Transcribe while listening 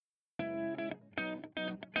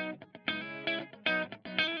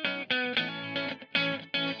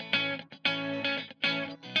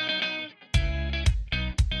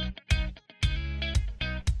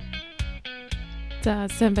За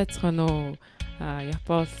сайн байцгаана уу?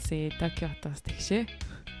 Япон улсын Токиотоос тэгшээ.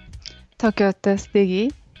 Токиотоос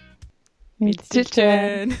тэги. Мэдчилж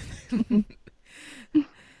байна.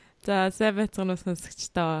 За сайн байцгаана уу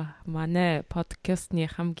сонсогчдоо. Манай подкастны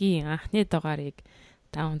хамгийн анхны дугаарыг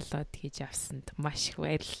даунлоод хийж авсанд маш их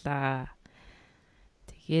баярлалаа.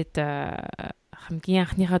 Тэгээд хамгийн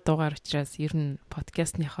анхныхаа дугаар учраас ер нь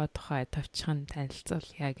подкастныхоо тухай товчхон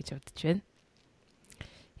танилцуулъя гэж бодож байна.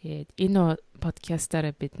 Энэ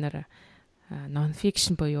подкастаараа бид non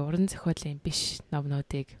fiction буюу уран зохиолын биш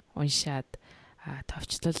номнуудыг уншаад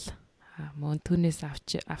товчлол мөн түүнээс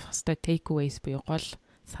авах ёстой take aways буюу гол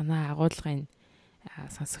санаа агуулгын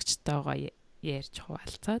сонсогчтойгоо ярьж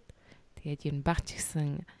хуваалцаад тэгээд ер нь баг ч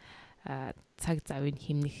гэсэн цаг завыг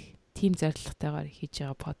хэмнэх тийм зорилготойгоор хийж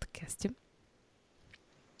байгаа подкаст юм.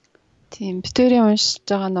 Тийм битүүрийн уншиж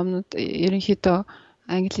байгаа номнууд ерөнхийдөө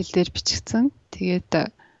англи хэлээр бичигдсэн.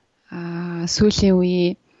 Тэгээд сүүлийн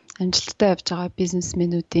үеийн амжилттай явж байгаа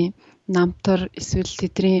бизнесмэнүүдийн намтар эсвэл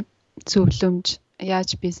тэдний зөвлөмж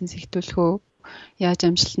яаж бизнес эхлүүлэх үү, яаж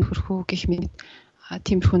амжилтанд хүрэх үү гэх мэт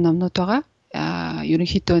тиймэрхүү номнууд байгаа.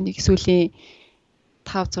 Ерөнхийдөө нэг сүүлийн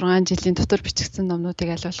 5-6 жилийн дотор бичигдсэн номнуудыг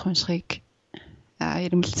аль болох уншихыг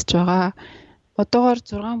эрмэлзэж байгаа. Одоогоор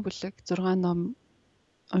 6 бүлэг 6 ном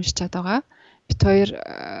уншичаад байгаа. Бид хоёр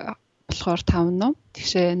болохоор 5 ном.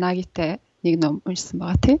 Тэгшээ Нагитай нэг ном уншсан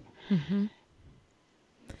байгаа тий.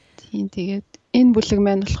 Тийм тэгээд энэ бүлэг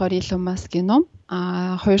маань болохоор Elon Musk-ийн ном.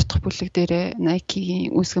 Хоёр дахь бүлэг дээр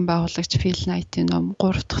Nike-ийн үүсгэн байгуулагч Phil Knight-ийн ном.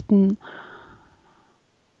 Гурав дахьт нь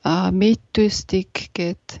Methodistic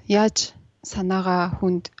гэд яаж санаагаа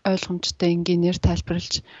хүнд ойлгомжтой энгийнээр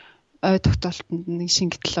тайлбарлаж ой тогтоолтод нэг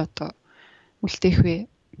шингэтэл одоо үлдээх вэ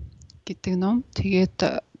гэдэг ном.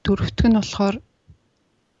 Тэгээд дөрөвт нь болохоор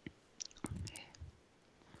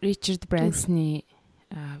Richard Branson-ы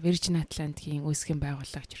Virgin Atlantic-ийн үүсгэн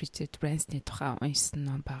байгуулагч Richard Branson-ы тухай уншсан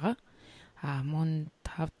ном байгаа. Мөн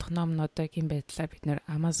 5 дахь номнуудын байдлаар бид нэр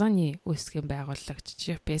Amazon-ы үүсгэн байгуулагч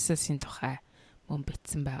Jeff Bezos-ийн тухай мөн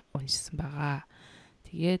бичсэн уншсан байгаа.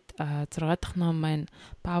 Тэгээд 6 дахь ном маань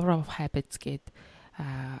Power of Habits гэд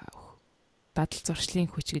дадал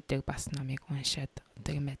зуршлын хүч гэдэг бас номыг уншаад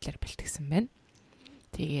одоогийн байдлаар бэлтгэсэн байна.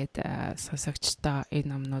 Тэгээд сонсогчдоо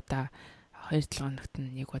энэ номнуудаа 2-7 хоногт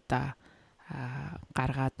нэг удаа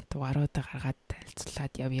гаргаад дугааруудаа гаргаад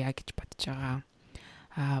танилцуулаад явъя гэж бодож байгаа.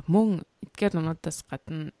 Мөн эдгээр номнуудаас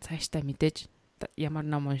гадна цаашдаа мэдээж ямар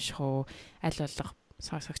ном унших уу, аль болох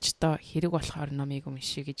сонсогчдоо хэрэг болохоор номыг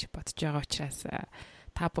уншия гэж бодож байгаа учраас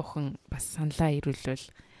та бүхэн бас саналаа ирүүлвэл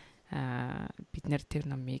бид нэр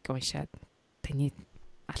тэр номыг уншаад таны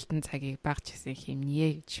алтан цагийг багч хийсэн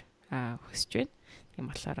хэмнэе гэж хүсэж байна.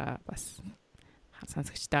 Тийм болохоор бас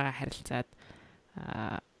сонсогчтойгоо харилцаад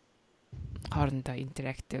хоорондоо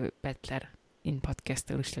интерактив байдлаар энэ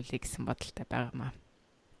подкаст өргөжлүүлэе гэсэн бодолтой байгаамаа.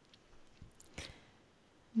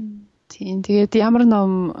 Тийм тэгээд ямар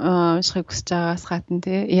ном уншихыг хүсэж байгаас гадна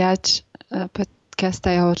тий яаж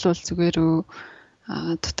подкастаа явуулвал зүгээр үү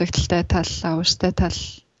дутагдaltaй тал, ууштай тал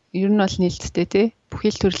ер нь бол нээлттэй тий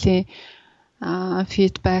бүхэл төрлийн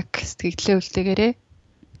фидбек сэтгэлдээ үлдээгээрээ.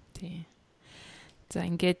 Тий. За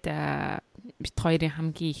ингээд бит хоёрын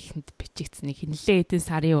хамгийн ихэнд бичигдсэнийг нэлээд хэдэн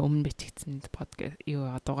сарын өмнө бичигдсэн подкаст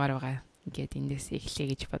дугаар байгаа. Ингээд эндээс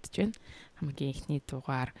эхлэе гэж бодож байна. Хамгийн ихний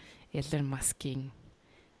дугаар Elon Musk-ийн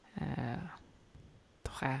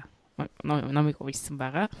тухай номыг уншсан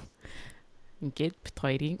байгаа. Ингээд бит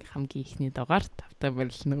хоёрын хамгийн ихний дугаар тавтай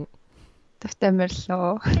мөрлөнө. Тавтай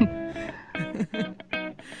мөрлөө.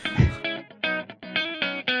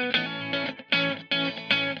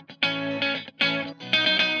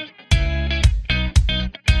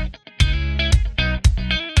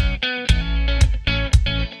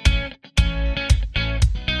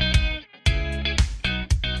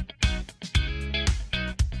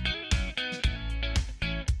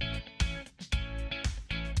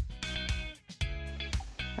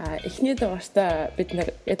 Эхний дугаартаа бид нэр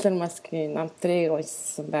Elon Musk-ийн намтрыг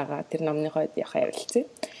уншсан байгаа. Тэр номныхоо ярилцъя.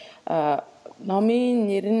 Номын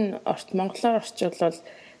нэр нь монголоор орчуулбал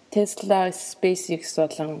Tesla, SpaceX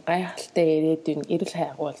болон гайхалтай ирээдүйн эрүүл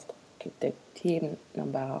хайгуулт гэдэг тийм ном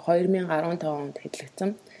байгаа. 2015 онд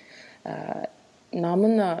хэвлэгдсэн. Ном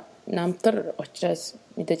нь намтар учраас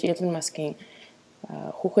мэдээж Elon Musk-ийн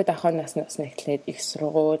хүүхэд ахуйнаас эхлээд их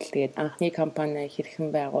сургууль, тэгээд анхны компани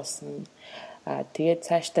хэрхэн байгуулсан. Тэгээд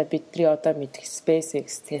цаашдаа бидний одоо мэдэх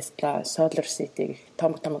SpaceX, Tesla, SolarCity гэх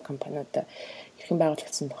том компаниуд хэрхэн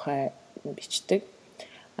байгуулагдсан тухай бичдэг.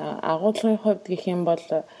 Агуулгын хувьд гэх юм бол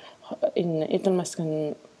энэ Elon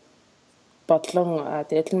Musk-ын бодлон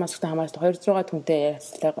Elon Musk-тай хамаарч 200 хүнтэй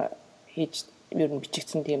ярилцлага хийж ер нь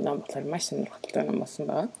бичигдсэн тийм ном болохоор маш сонирхолтой ном болсон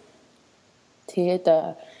байгаа. Тэгээд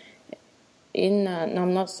энэ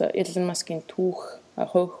номноос Elon Musk-ийн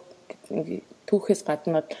түүхээс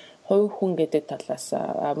гадна хувь хүн гэдэг талаас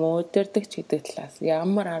модердэгч гэдэг талаас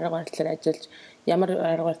ямар арга барилаар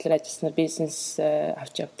ажилласнаар бизнес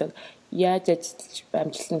авч явдаг, яаж ажиллаж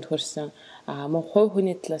амжилтанд хүрсэн, мөн хувь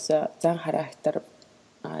хүний талаас зан характер,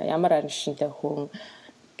 ямар арын шинтэй хүн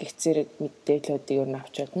гэх зэрэг мэдээллүүдийг ер нь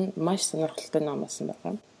авч явна. Маш сонирхолтой ном болсон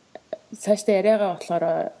байна. Цаашдаа яриагаа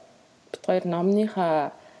болохоор бид хоёр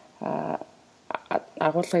номныхаа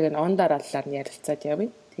агуулгыг он дарааллаар нь ярилцаад явъя.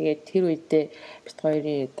 Тэгээд тэр үедээ бид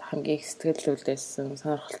хоёрын хамгийн их сэтгэл үлдээсэн,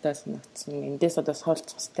 сонирхолтой санагдсан, эндээс одоо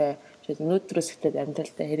суралцах хэрэгтэй, өнөөдрөөс эхлээд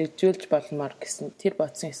амьдралдаа хэрэгжүүлж болмоор гэсэн тэр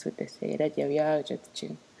бодсон хэсгүүдээс яриад явъя гэж бодож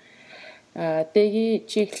байна. Дэги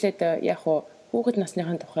чи эхлээд яг хүүхэд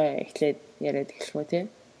насныхын тухай эхлээд яриад эхлэх үү те?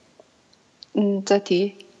 За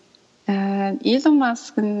тий. Elon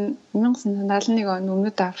Musk нь 1971 он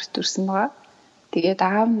Өмнөд Африкт төрсэн байгаа. Тэгээд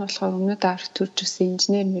аав нь болохоор Өмнөд Африкт төрж ирсэн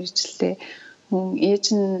инженер мэргэжилтэй хүн. Ээж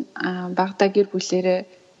нь багада гэр бүлээрээ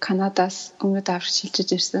Канадаас Өмнөд Африкт шилжиж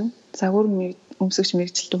ирсэн. Загвар өмсгч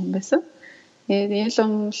мэргэжилтэй хүн байсан. Тэгээд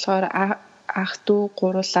Elon болохоор ах дүү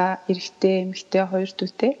гурлаа, эрэгтэй, эмэгтэй, хоёр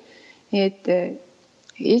дүүтэй. Тэгээд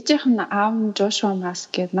ээжийнх нь аав нь Joshua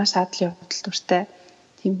Musk гэдэг маш адлын явдал дуртай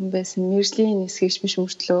тийм хүн байсан. Мэргэжлийн нисгэгч биш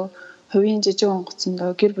мөртлөө хувийн жижиг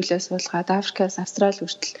онгоцондоо гэр бүлээс суулгаад Африкаас Австрали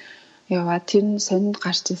хүртэл яваад тэр нь сонинд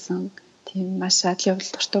гарч исэн тийм маш адлын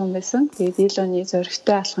явдал дуртай хүн байсан. Тэгээд Elon-ы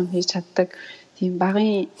зөрөгтэй алхам хийж чаддаг тийм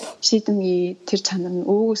багын шийдэмгий тэр чанар нь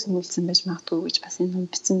өвгөөс нь үлдсэн байж магадгүй гэж бас энэ ном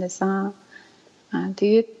бичсэн байсан.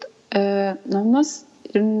 Тэгээд номноос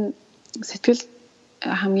ер нь сэтгэл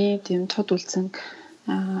хамгийн тийм тод үлдсэн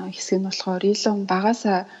хэсэг нь болохоор Elon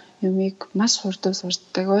багасаа юмыг маш хурдан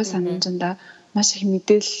сурдаг, ой санамжиндаа маш их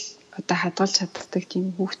мэдээлэл одоо хадгалж чаддаг тийм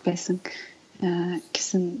хүүхэд байсан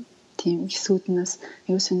гэсэн тийм хэсгүүднээс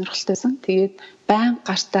аюу сонирхолтой байсан. Тэгээд байн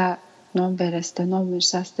гартаа ном бариастай, ном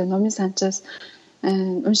уншаастай, номын санчаас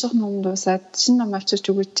унших ном дуусаад шинэ ном авчирч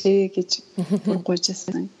өгөөч гэж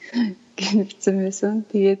гуйжсэн гэсэн байсан.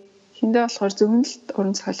 Тэгээд хиндээ болохоор зөвхөн л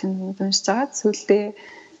уран зохиолын ном уншиж байгаа. Сүүлдээ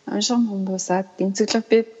унших ном дуусаад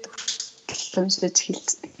энциклопед уншиж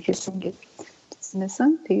хэлсэн гэж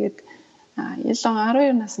бичсэн. Тэгээд Elon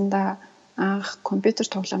 12 наснда анх компьютер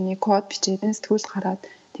тоглоомны код бичээд сэтгүүлд гараад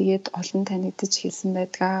тэгээд олон танигдаж хэлсэн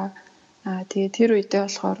байдаг. Тэгээд тэр үедээ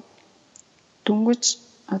болохоор дөнгөж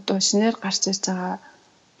одоо шинээр гарч ирж байгаа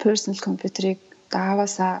personal компьютерийг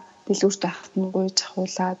дааваасаа дэлгүүрт байхад нь гуйж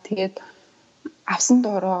ахуулаад тэгээд авсан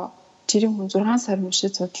доороо жирийн хүн 6 сар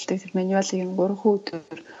уншиж судалдаг тэр мануалыг 3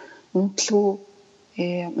 өдөр унтлгүй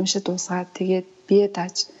уншиж дуусгаад тэгээд бие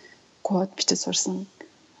дааж код бичиж сурсан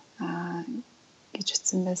гэж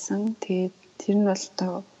утсан байсан. Тэгээд тэр нь бол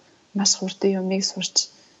одоо маш хурдан юмыг сурч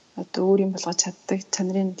одоо өөрийн болгож чаддаг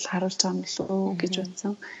чанарыг харуулж байгаа юм лөө гэж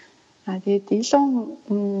утсан. Тэгээд Elon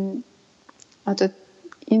одоо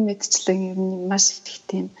энэ мэдчлэн ер нь маш их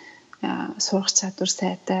тийм сурах чадвар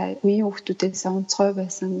сайтай, үеийн хүүхдүүдээс онцгой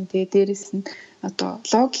байсан. Тэгээд дээрэс нь одоо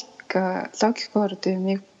логикоор одоо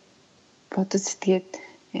юмыг бодож сэтгээд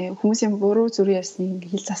хүмүүсийн буруу зүрх ярьсныг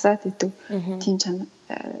хэл засаад идэв. Тийм чанар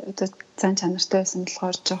одоо зан чанартай байсан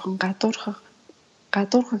болохоор жоохон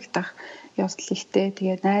гадуурхагдах явдал ихтэй.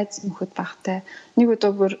 Тэгээд найз нөхөд багтай нэг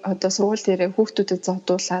өдөр бүр одоо сургууль дээрээ хүүхдүүдэд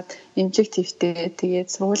зодуулаад эмнэлэг твтэй тэгээд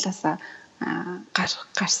сургуулиасаа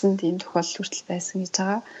гарсан тийм тохиолдол хүртэл байсан гэж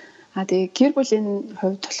байгаа. Тэгээд гэр бүлийн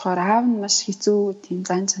хувьд болохоор аав нь маш хэцүү тийм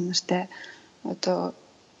зан чанартай одоо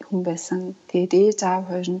хүн байсан. Тэгээд ээж аав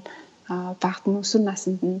хоёр нь багт нь өсвөр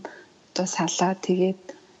наснд нь одоо салаа. Тэгээд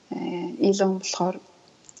Elon болохоор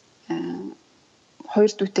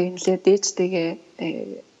хоёр дүүтэй нэлээд ээжтэйгээ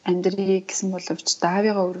амьдрий гэсэн боловч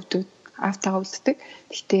аавыгаа өрөвдөд аавтайгаа үлддэг.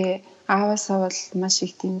 Гэхдээ ааваасаа бол маш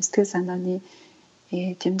их тийм сэтгэл санааны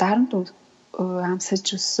тийм дарамт амсаж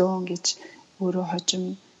өссөн гэж өөрөө хожим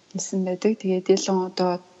хэлсэн байдаг. Тэгээд Elon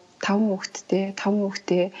одоо 5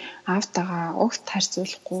 хүүхдээ аавтайгаа огт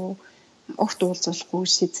харьцуулахгүй, огт уулзуулахгүй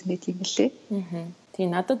шийдсэн байдаг юм лээ. Тийм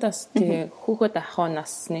надад бас тийм хүүхэд ахуй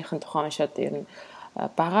насныхын тухай уншаад ер нь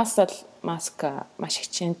багаас л Маск маш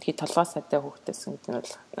хичээндгий толгой сайтай хүүхдээсэн гэдэг нь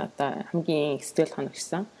бол надад хамгийн сэтгэл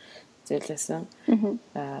ханагсан зүйлээсэн.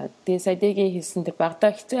 Тэгээд саягийн хэлсэн тэр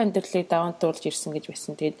багада хэцүү амьдралыг даван туулж ирсэн гэж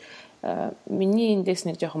байсан. Тэгээд миний эндээс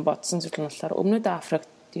нэг жоохон бодсон зүйл нь болохоор Өмнөд Африкт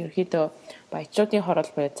ерөөхдөө баячуудын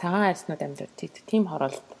хороол буюу цагаан арьснууд амьдардаг тийм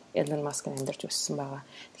хороолд Elon Musk амьдарч өссөн байгаа.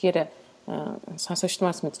 Тэгэхээр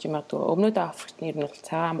сонсогчдоос мэдж магадгүй өмнөд Африкт нэр нь бол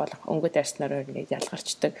цагаан болох өнгөт арьснаар ингээд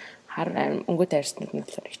ялгарчдаг. Өнгөт арьснууд нь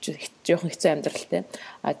болохоор жоохон хэцүү амьдралтай.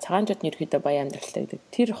 Цагаанчууд нь ерөөдөө баян амьдралтай гэдэг.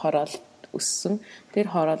 Тэр хороол өссөн. Тэр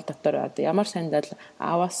хороол дотор одоо ямар сандал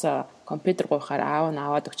ааваас компьютер гуйхаар аав нь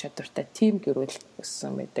аваад өгч чадвартай тим гэрүүл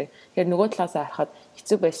өссөн байдаг. Тэгэхээр нөгөө талаас харахад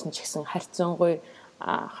хэцүү байсан ч гэсэн харьцангуй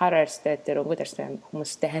хар арьстай тэр өнгөт арьстай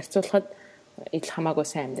хүмүүстэй харьцуулахад ил хамаагүй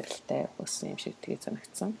сайн амьдралтай өссөн юм шиг тгий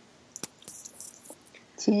санагдсан.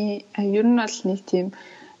 Тий, ер нь бол нэг тийм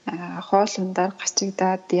хоол ундаар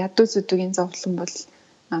гачигдаад ядуу зүдгийн зовлон бол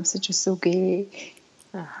амсаж өсөөгөө.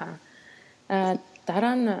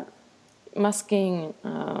 Дараа нь Маскийн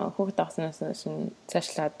хүүхэд авснаас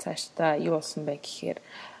цаашдаа юу болсон бэ гэхээр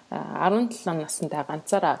 17 наснда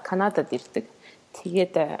ганцаараа Канадад ирдэг.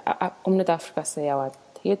 Тэгээд Өмнөд Африкаас яваад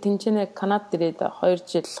тэгээд тэнцэнэ Канадад ирээд 2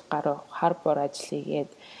 жил гаруй харбор ажил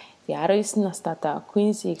хийгээд 19 настайдаа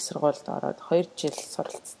Queen's-ийг сургуульд ороод 2 жил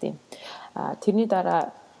суралцсан. Тэрний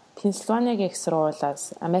дараа Пенсильваниагийн их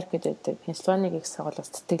сургуулиас Америкт байдаг Пенсильваниагийн их сургуулиас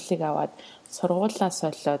тэтгэлэг аваад сургуулиас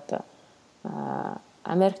солиод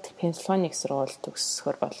Америкт Пенсильваниагийн сургуульд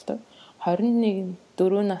төгсөхөр болдог.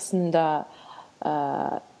 4 наснда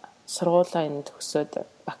сургуулаа төгсөөд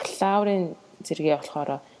бакалаврын зэрэгээ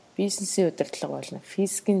болохоор бизнесийн удирдлага болон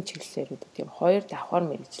физикийн чиглэлээр тийм 2 давхар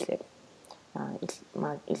мэргэжлэр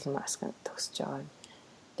Илон Маск төгсөж байгаа.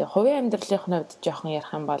 Тэгээ хувийн амьдралын хувьд жоохон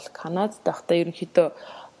ярих юм бол Канадад байхдаа ерөнхийдөө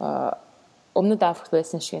Өмнөд Африкт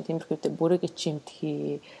байсан шиг тиймэрхүү бүрэг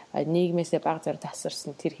ичимтгий нийгмээсээ баг зар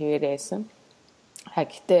тасарсан тэр хэвээрээ байсан.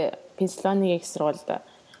 Гэхдээ Пенсильваниагийн их сургуульд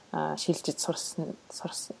шилжиж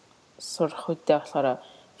сурах үедээ болохоор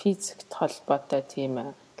физикт холбоотой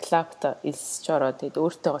тийм клубт элсэж ороод тэгээд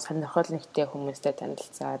өөртөө сонирхол нэгтэй хүмүүстэй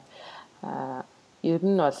танилцаад ер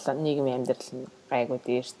нь бол нийгмийн амьдрал нь гайгүй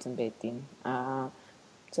дээрсэн байдیں۔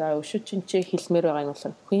 За өшөөчн чи хэлмээр байгаа юм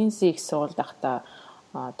болохоор Queen's-ийг сургуульд байхдаа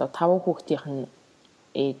одоо 5 хүүхдийнх нь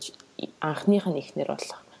ээж анхных нь эхнэр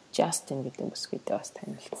болох Justin гэдэг бүсгүйтэй бас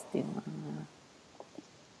танилцсан юм.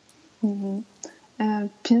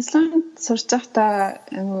 Пенсильванид сурч байхдаа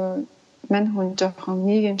мань хүн жоохон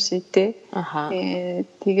нийгэмшээтэй.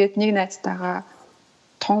 Тэгээд нэг найзтайгаа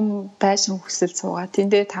том байшин хүсэл суугаа.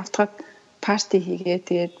 Тэндээ 5 дахь парти хийгээ.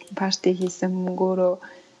 Тэгээд парти хийсэн мөнгөөрөө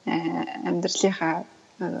амьдралынхаа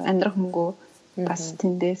амьдрах мөнгөө бас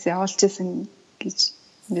тэндээс явуулж исэн гэж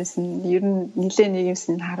байсан. Ер нь нэлээ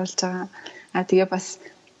нийгэмснийг харуулж байгаа. Тэгээ бас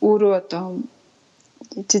өөрөө одоо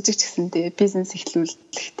жижиг ч гэсэн тэгээ бизнес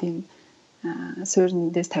эхлүүлэх тийм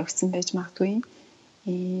суурьнээс тавигдсан байж магадгүй.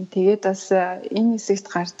 Тэгээд бас энэ хэсэгт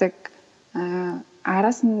гардаг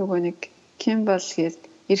араас нь нөгөө нэг Кимбл гээд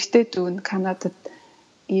эрэгтэй дүү нь Канадад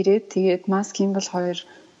ирээд тэгээд Маск Кимбл хоёр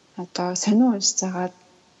одоо сонио уншиж агаад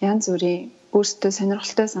янз бүрийн өөрсдөө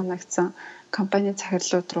сонирхолтой санагдсан компани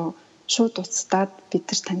захирлууд руу шууд уцтаад бид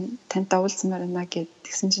нар тантай уулзмаар байна гэд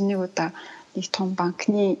тэгсэн чинь нэг удаа нэг том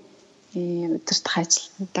банкны удирдах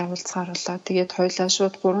ажилтнтай уулзгаар болоо. Тэгээд хоёлаа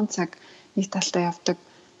шууд 3 цаг нэг талдаа явдаг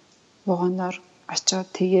вагоноор очоод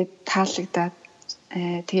тэгээд таалагдаад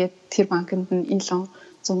тэгээд тэр банкнд нь Илон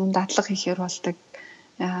зунун дадлага хийхээр болдог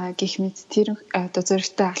гэх мэт тэр одоо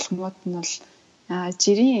зөрөгтэй алхмууд нь бол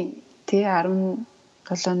жирийн тэ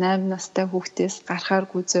 17-8 настай хүүхдээс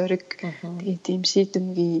гарахааргүй зөрөг тэгээд ийм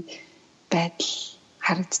шийдэмгий байдал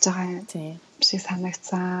харагдаж байгаа юм шиг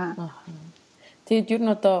санагцсан. Тэгээд ер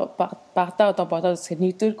нь одоо багадаа одоо бодоод үзэхэд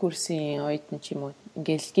 1-р курсын үед нь ч юм уу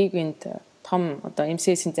ингээл гигвинт том одоо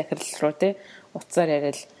MCS-ийн захирал руу те уцаар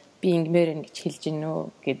яриад би ингэмээр ингэж хэлж гинөө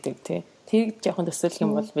гэдэг те тэрийг жоохон төсөөлөх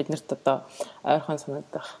юм бол биднэрт одоо ойрхон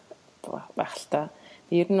санагдах байх л та.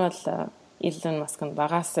 Ер нь бол Илон Маск нь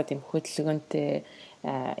багаасаа тийм хөдөлгөөнтэй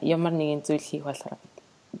ямар нэгэн зүйл хийх болохоор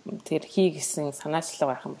тэр хий гэсэн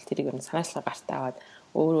санаачлага байх юм бол тэрийг ер нь санаачлага гартаа аваад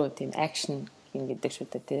өөрөө тийм акшн хин гэдэг шүү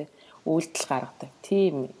дээ тий үйлдэл гаргадаг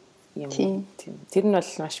тийм юм тийм тэр нь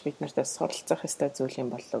бол маш бид нартай суралцах ёстой зүйл юм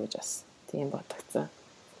боллоо гэж бас тийм бодогцсон.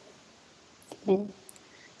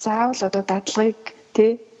 Заавал одоо дадлагыг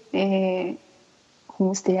тий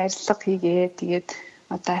хүмүүстэй ярилцлага хийгээ тэгээд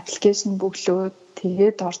одоо аппликейшн бөглөө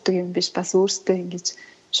тэгээд ордог юм биш бас өөртөө ингэж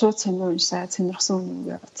шууд сонио уншаад сонирхсон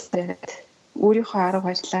үнэгээ уцаад өөрийнхөө арга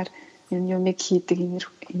барилаар юмыг хийдэг энэ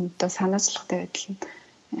одоо санаачлагтай байдал нь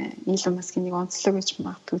Илон Маскийн нэг онцлог гэж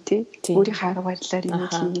магадгүй тий өөрийнхөө арга барилаар юм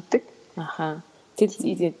хийдэг. Тэр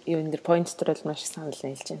энэ дэр point дээр бол маш их санал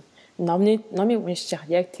нийлж байна. Номыг уншиж яхад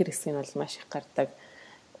яг тэр хэсэг нь бол маш их гардаг.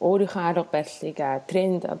 Өөрийнхөө арга барилыг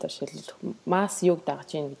тренд одоо шилжүүлэх масс юг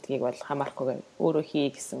дагж ийн гэдгийг бол хамаарахгүйгээр өөрөө хий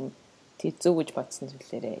гэсэн тий зөв гэж бодсон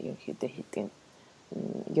зүйлээрээ ерөнхийдөө хийдэг нь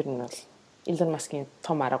ер нь бол Илон Маскийн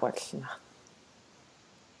том арга барил нь байна.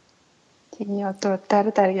 Тэгээ одоо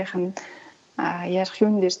дараагийнх нь ярих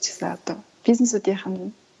юм дээр ч гэсэн одоо бизнесүүдийнх нь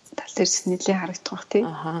тал дээр ч нэлээд харагдах бах тий.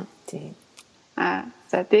 Тийм.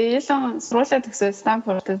 За тэгээ Илон сургуулаа төгсөөд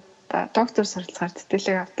Стэнфордд доктор суралцахаар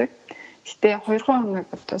тэтгэлэг авдаг. Гэтэ 2 хоног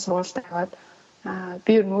одоо сургуультай аваад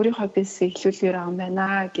би ер нь өөрийнхөө бизнесийг эхлүүлгээр байгаа юм байна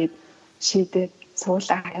гэд шийдээд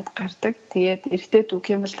сургуулаа хаяад гардаг. Тэгээд эрэгтэй дүү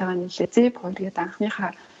Кэмбэлтэйгээ нийлээ Zip 2 гэдэг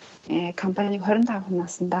анхныхаа компаниг 25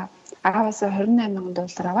 наснда агаваас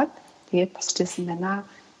 $28,000 аваад тэгээд босч ирсэн байна.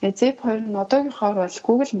 Zip 2 нь одоогийнхоор бол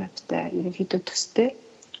Google Map-тай ерөнхийдөө төстэй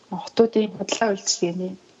хотуудын худалдаа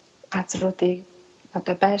үйлчилгээний газруудыг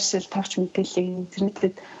одоо байршил, товч мэдээллийг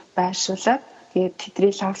интернетэд байршуулад тэгээд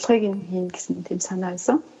тэдний лавлахыг хийн гэсэн тийм санаа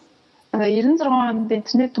байсан. 96 онд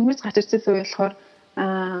интернет дөнгөж гарч ирсэн үе болохоор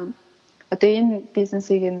одоо энэ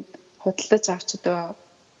бизнесийг нь худалдаж авч одоо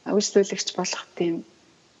үйлчлүүлэгч болох тийм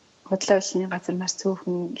худалдаа үйлчилгээний газар маш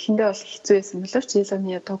цөөхөн эхэндээ бол хэцүү байсан боловч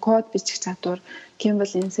Илоны одоо код бичих чадвар,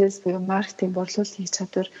 Kimball Sales буюу маркетинг борлуулалт хийх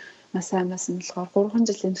чадвар маш сайн байсан болохоор 3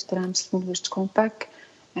 жилийн дотор амжилтанд хүрч Compaq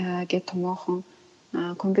гэдэг томоохон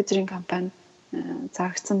компьютерийн компани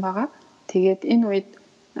зарагдсан байгаа. Тэгээд энэ үед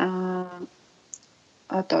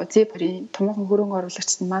одоо Zip-ийн томоохон хөрөнгө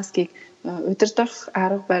оруулагчид Маскийг удирдах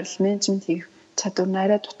арга барил менежмент хийх чадвар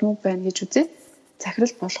нарай дутмаг байна гэж үзээд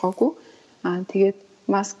захирал болгоогүй. Тэгээд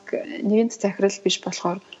Маск нэгэнт захирал биш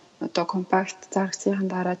болохоор одоо компакт зарагдсныхан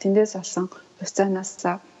дараа тэндээс олсон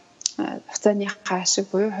хугацааныхаа ашиг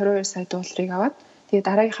буюу 22 сая долларыг аваад тэгээд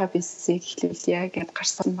дараагийнхаа бизнесийг эхлүүлье гэж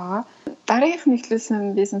гарсан байгаа. Дараагийнх нь эхлүүлсэн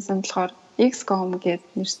бизнес нь болохоор XCOM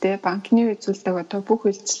гэдэг нэртэй банкны үзүүлдэг одоо бүх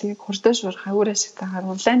үйлчлэгийг хурдан шуурх хавар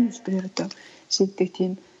ашигтайгаар онлайн хэлбэрээр одоо шийддэг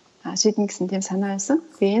тийм шийдэн гэсэн тийм санаа байсан.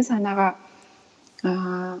 Тэгээ энэ санаагаа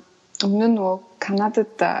өмнө нь нөгөө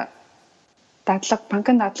Канадад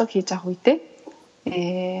банкнд дадлага хийж авах үедээ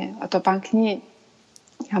одоо банкны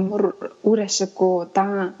ямар үр ашиггүй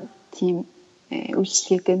удаан тийм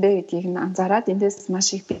үйлчлэгээтэй бэ гэдгийг нь анзаараад эндээс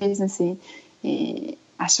маш их бизнесийн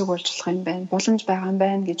ашиг болж болох юм байна, боломж байгаа юм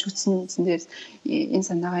байна гэж үзсэн дээр энэ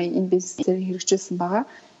санаагаа энэ бизнесээр хэрэгжүүлсэн байгаа.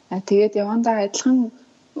 Тэгээд явандаа адилхан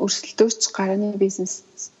өрсөлдөөч гарааны бизнес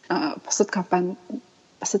бусад компани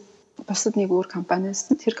бусад нэг өөр компаниас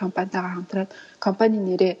тэр компанитайгаа хамтраад компани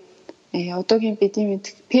нэрээ одоогийн бидний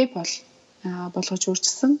мэдх PayPal болгож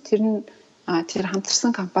өөрчилсөн. Тэр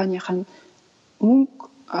хамтарсан компанийх нь мөнгө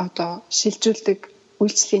одоо шилжүүлдэг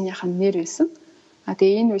үйлчлэгээнийх нь нэр байсан.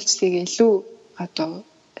 Тэгээ энэ үйлчлэгийг илүү одоо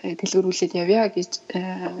дэлгэрүүлээд явъя гэж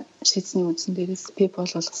шийдсэний үндсэн дээрээс PayPal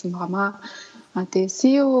болгосон байгаамаа. Тэгээ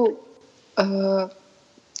CEO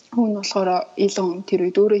хүн болохоор Илон тэр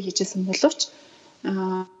үед өөрөө хийжсэн боловч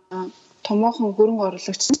томоохон хөрөнгө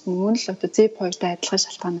оруулагч мөн л одоо Zip 2-тай адилхан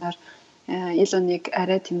шалтгаанаар Илоныг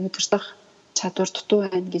арай тийм удирдах чадвар дутуу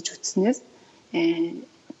байна гэж үзснээс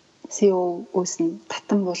CEO-өөс нь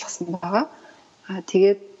татан буулгасан байгаа.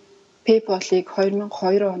 Тэгээд PayPal-ыг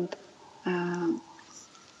 2002 онд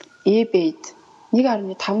eBay-д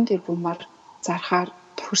 1.5 тэрбумаар зархаар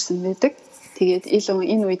тохирсон байдаг. Тэгээд Илон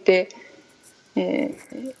энэ үедээ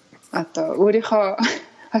одоо өөрийнхөө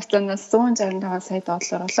хагцланаас 165 сая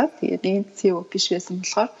доллар олоод тэгээд нэг CEO биш байсан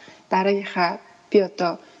болохоор дараагийнхаа би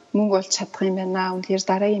одоо мөнгө олж чадах юм байна. Үнэхээр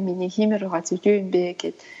дараагийн миний хиймээр байгаа зүйл юу юм бэ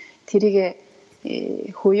гэд тэрийгэ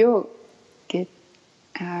хөөё гэд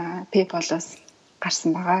PayPal-аас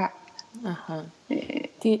гарсан байгаа.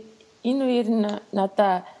 Тэгээд энэ үеэр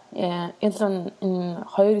надаа Илон энэ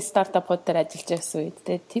хоёр стартапууд дээр ажиллаж байсан үед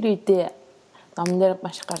тэр үедээ номноор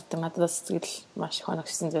маш гардаг надад сэтгэл маш их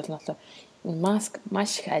хоногшсон зүйл нь болоо энэ Маск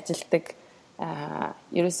маш их ажилдаг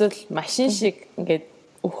ерөөсөө л машин шиг ингээд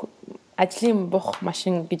ажлын бух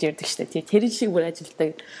машин гэж ярьдаг шүү дээ. Тэр шиг бүр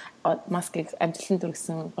ажилдаг Маскыг амжилтанд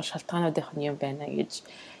хүргэсэн гол шалтгаануудынх нь юм байна гэж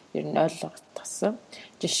ер нь ойлгосон.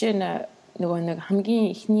 Жишээ нь нөгөө нэг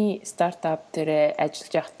хамгийн ихний стартап дээр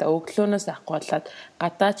ажиллаж байхдаа өглөөнөөс авахгүй болоод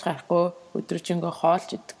гадаач гарахгүй өдрөжингөө хоолж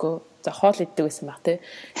идэггүй хоол иддэг байсан баг тий.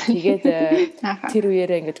 Тэгээд тэр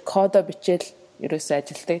үеэрээ ингээд кодо бичээл ерөөсөө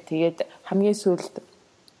ажилдаг. Тэгээд хамгийн сүүлд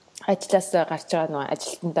ажлаасаа гарч байгаа нөгөө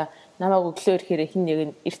ажилтнаа намайг өглөө ирэхээр хин нэг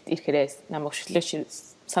нь эрт ирэхээрээ намайг өшөглөө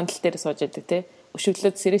сандал дээр сууж идэг тий.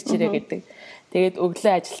 Өшөглөөд сэрээчээрээ гэдэг. Тэгээд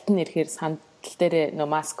өглөө ажилт нь ирэхээр сандал дээр нөгөө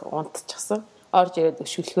Маск унтчихсан. Орж ирээд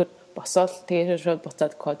өшөглөхөөр босоод тэгээд шууд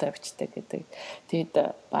буцаад код авчдаг гэдэг. Тэгэд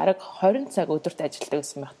бараг 20 цаг өдөрт ажилладаг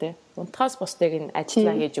гэсэн байх тий. Унтахаас бусдыг нь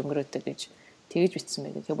ажиллаа хийж өнгөрөөдөг гэж тэгэж бичсэн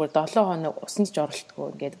байдаг. Тэгээ бүр 7 хоног усанд ч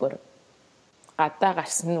оролтгүй ингээд бүр гадаа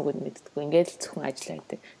гарсан нүгд мэддэггүй. Ингээд л зөвхөн ажиллаа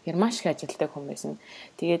гэдэг. Тэгэхээр маш их ажилладаг хүн байсан.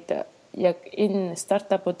 Тэгээд яг энэ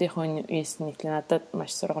стартапуудын үеэс нийтлээ надад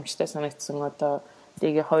маш сургамжтай санагдсан одоо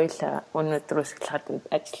Тэгээ хоёулаа өнөөдрөөс эхлээд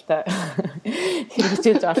ажилдаа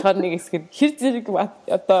хэрэгжүүлж болохоор нэг хэсэг хэр зэрэг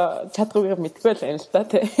одоо чадгүйг мэдгүй л юм л та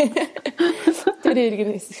тий. Тэр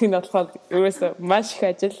хэрэг хэсэг нь болохоор ерөөсөө маш их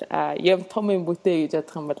ажил юм том юм бүтээ гэж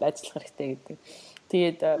бодох юм бол ажиллах хэрэгтэй гэдэг.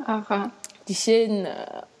 Тэгээд жишээ нь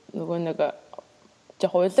нөгөө нэг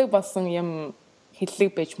жоо уйлаг болсон юм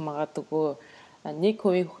хиллэг байж магадгүй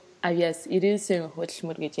 1% авиас 99%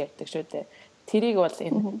 хөдөлмөр гэж ярьдаг шүү дээ. Тэрийг бол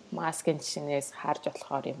энэ маскын жишээс харж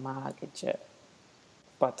болохоор юм аа гэж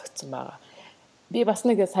бодогдсон байгаа. Би бас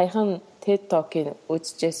нэг саяхан TED Talk-ийг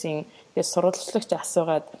үзчихсэн. Тэгээд сурвалжлагч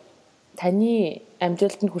асуугаад таны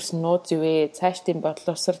амжилтанд хүрсэн нууц юу вэ? Цааш тийм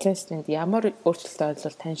бодлогосрлын стенд ямар өөрчлөлт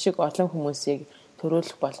олвол тань шиг олон хүмүүсийг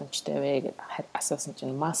төрүүлэх боломжтой вэ гэж асуусан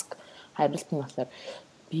чинь Маск хариулт нь болохоор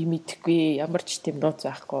би мэдэхгүй ямар ч тийм нууц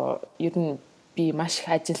байхгүй. Ер нь би маш их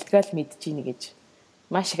ажилтгаал мэдэж ийн гэж.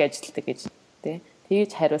 Маш их ажилтдаг гэж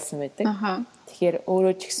тэгж хариулсан байдаг. Тэгэхээр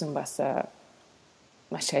өөрөө ч гэсэн бас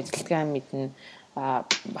маш их ажилтгаа мэднэ.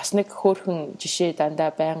 Бас нэг хөөрхөн жишээ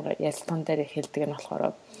дандаа байнга ялтган дээр хэлдэг нь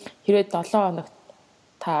болохоор хэрвээ 7 хоногт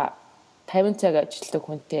та 50 цаг ажилладаг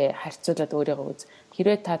хүнтэй харьцуулаад өөрийгөө үз.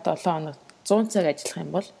 Хэрвээ та 7 хоногт 100 цаг ажиллах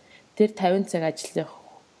юм бол тэр 50 цаг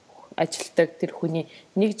ажилладаг тэр хүний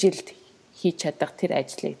нэг жилд хийж чадах тэр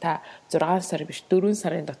ажлыг та 6 сар биш 4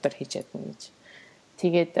 сарын дотор хийж чадна гэж.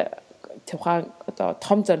 Тэгээд тухайн одоо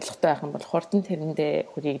том зорилготой байх юм бол хурдан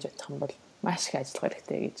тэрэндээ хүрье гэж бодох юм бол маш их ажиллах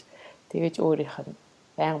хэрэгтэй гэж тэгэж өөрийнх нь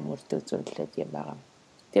байнга мөрдөө зөвлөд юм байгаа.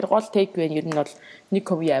 Тэр гол take-away нь ер нь бол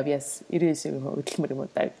 1% авиас 99% хөдөлмөр юм уу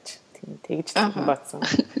даа гэж тэгэж бодсон.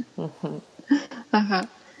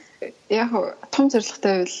 Яг том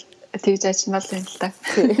зорилготой байвал тэгж ажилламал юм л та.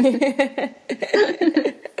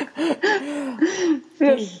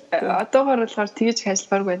 Одоогоор болохоор тэгж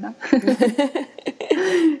ажиллабаргүй байна.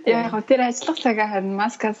 Яг тэр ажиллах цагаа харин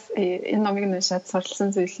Маскаас энэ номыг уншаад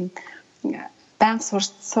суралцсан зүйл нь банк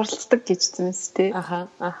суралцдаг гэж зүйлс тий.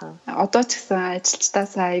 Одоо ч гэсэн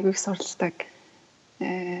ажилчдаасаа айгүй их суралцдаг.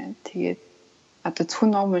 Тэгээд одоо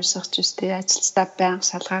зөвхөн ном унших ч биш тий ажилчдаа банк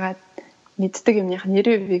шалгаагаад мэддэг юмных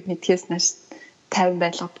 90% мэдхээс нааш 50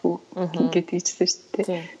 байлгадгүй ингээд хэлсэн шүү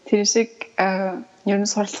дээ. Тэр шиг ер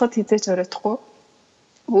нь суралцахад хизээж оройтхгүй.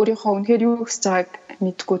 Өөрийнхөө үнэхээр юу хийж байгааг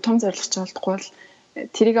мэдгүй том зорилгоч болдохгүй бол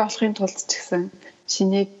тэрийг олохын тулд ч гэсэн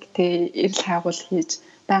шинийг тэг эрэл хайгуул хийж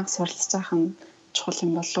банк суралцж байгаа нь чухал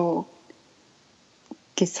юм болов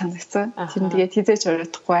гэж санагцсан. Тэр нь тэгээд хизээж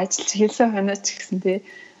оройтхгүй ажиллаж хэлсэн хойноо ч гэсэн тэг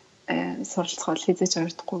суралцах бол хизээж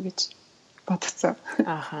оройтхгүй гэж бодгцсан.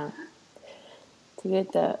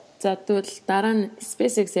 Тэгээд за тэгвэл дараа нь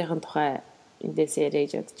SpaceX-ийн тухай эндээс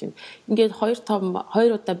ярьж бодож байна. Ингээд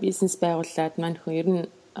 2 удаа бизнес байгуулад маань хүн ер нь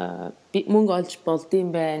мөнгө олж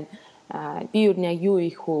болдсон байна. Би ер нь яг юу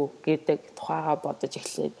ийх үү гэдэг тухайгаа бодож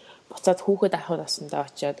эхлээд буцаад хүүхэд ахуйд осондоо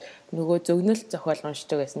очиод нөгөө зөгнөлт зохиол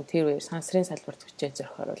уншдаг байсан. Тэр үеэр сансрын салбарт хүчээ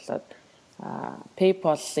зөрхиоруулаад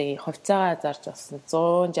PayPal-ийн хувьцаагаа зарж болсон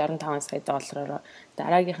 $165 сая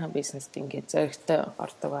дараагийнхаа бизнест ингээд зөрөгтэй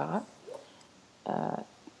ордог байгаа.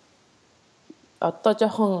 Одоо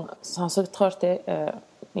жоохон сонсогдохоор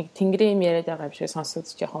нэг тэнгэрийн юм яриад байгаа юм шиг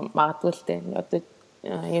сонсогдож жоохон магадгүй л дээ. Одоо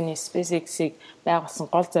юуны SpaceX-ийг байгуулсан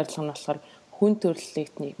гол зорилго нь болохоор хүн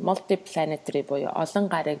төрөлхтнийг multiplanetary буюу олон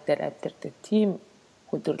гариг дээр амьдардаг тийм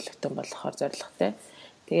хүн төрөлхтөн болгохоор зорилготой.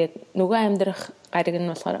 Тэгээд нөгөө амьдрах гариг нь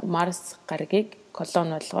болохоор Марс гаригийг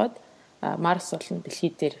колони болгоод Марс болон дэлхий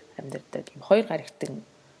дээр амьдардаг юм 2 гаригтэн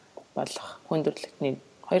болох хүн төрөлхтнийг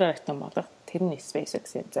 2 гаригтэн болгох тэр нь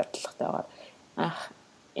SpaceX-ийн зорилготой байгаа.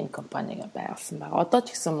 Энэ компаниг байгуулсан байгаа. Одоо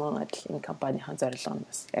ч гэсэн мөн адил энэ компанийн зорилго нь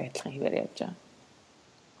бас яг адилхан хэвээр явж байгаа.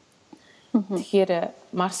 Тэгэхээр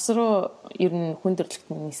Марс руу ер нь хүн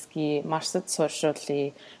төрөлхтний нисгий, Марсад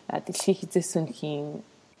сууршуулъя, дэлхий хизээс үнхийн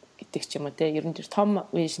гэдэг ч юм уу те. Ер нь тэр том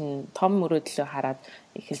вижн, том мөрөөдлөө хараад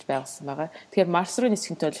эхэлж байгуулсан байгаа. Тэгэхээр Марс руу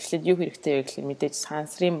нисэхин тулд эхлээд юу хэрэгтэй вэ гэхэл мэдээж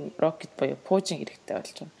сансрын рокет буюу пуужин хэрэгтэй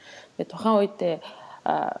болж байна. Тэгээд тухайн үед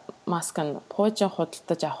Маск нь пуужин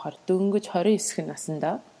худалдаж авахар дөнгөж 29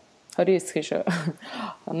 наснда 29 шүү.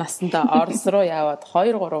 Наснда Орос руу яваад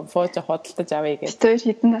 2-3 пуужин худалдаж авъя гэж. Тэр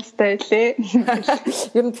хэдэн настай байлээ?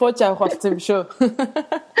 Ер нь пуужин авах болсон юм шүү.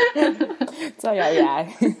 За яа.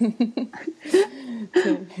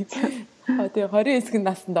 Тэгээ 29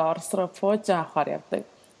 наснда Орос руу пуужин авахар явдаг.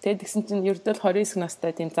 Тэгээд тэгсэн чинь ердөө 29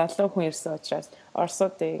 настай тийм залуу хүн ирсэн учраас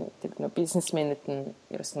Оросуудын бизнесмэнүүд нь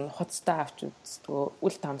ерөөсөн хуцтай авч үзтгөө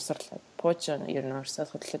үл тамсарлаад пуужин ер нь Оросоос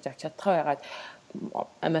хөдлөж авч чадхаа байгаад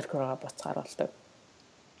Америк руу буцаар болдог.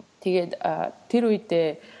 Тэгээд тэр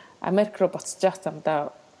үедээ Америк руу буцаж явах замдаа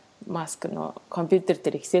Маск компьютер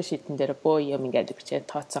дээр Excel sheet-эн дээр бөө юм ингээд бичээд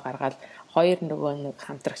тооцоо гаргаад хоёр нөгөө нэг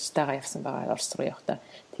хамтрагчтайгаа явсан байгаа Орос руу явахдаа.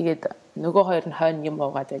 Тэгээд нөгөө хоёр нь хойно юм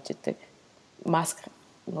уугаад байж идэг. Маск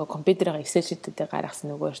нөгөө компьютерийн Excel sheet-үүдээ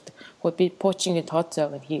гаргасан нөгөө өрт. Хөө би поучингийн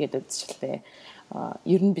тооцоог нь хийгээд үзчихлээ.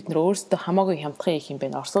 Ер нь бид нар өөрсдөө хамаагүй хямдхан их юм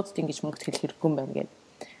байна. Оросуудад ингэж мөнгө тэлэх хэрэггүй юм байна гэдэг.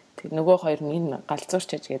 Тэг нөгөө хоёр нь энэ галзуурч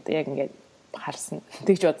яж гэдэг яг ингээд харсан.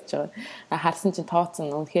 Тэгж бодож байгаа. Харсан чинь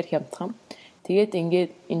тооцсон үнэхээр хямдхан. Тэгээд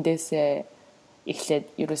ингээд эндээсээ эхлээд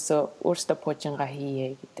ерөөсөө өөрсдөө поучингаа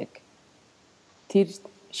хийе гэдэг. Тэр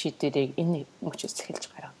шийдвэрийг энэ мөчөөс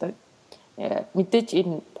эхэлж гаргадаг. Мэдээж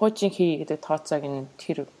энэ поучинг хий гэдэг тооцоог нь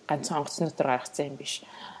тэр ганцхан онгоцнотоор гаргацсан юм биш.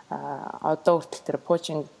 Одоо хүртэл тэр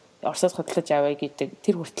поучинг Оросоос хөтлөж авъя гэдэг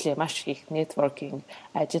тэр хүртэл маш их нэтворкинг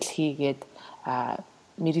ажил хийгээд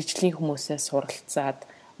мэрэгжлийн хүмүүсээс суралцаад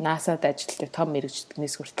NASA-д ажилладаг том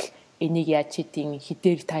мэрэгчлэнээс хүртэл энийг яаж хийдгийг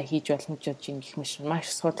хэдээр та хийж болно гэж гэх маш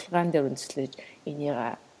судалгаан дээр үндэслэж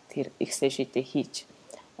энийг тэр Excel sheet-ийг хийж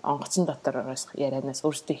онгоцон дотор ярианаас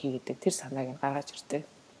өөртөө хийгээд тэр санааг нь гаргаж ирдэг.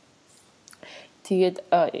 Тэгээд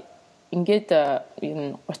ингээд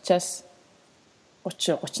энэ 30-аас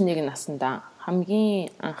 31 наснда хамгийн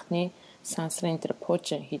анхны сансрын тэр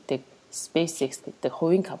поучинг хийдэг SpaceX гэдэг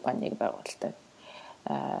хувийн компанийг байгуулдаг.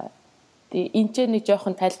 Тэгээ энэ ч нэг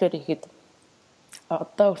жоохон тайлбар хийхэд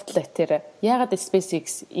одоо хүртэл тэр яагаад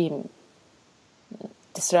SpaceX ийм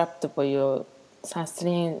disruptive буюу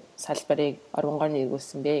сансрын салбарыг оронгоор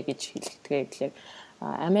нэгүүлсэн бэ гэж хэлэхдээ гэхлээр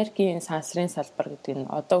Америкийн сансрын салбар гэдэг нь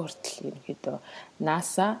одоо хүртэл ерөнхийдөө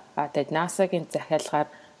NASA тэгээд NASA-гийн захиалгаар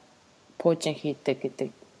поучинг хийдэг гэдэг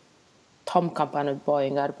том компаниуд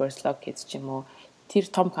Boeing, Airbus, Lockheed ч юм уу тэр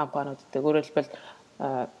том компаниуд гэдэг өөрөөр хэлбэл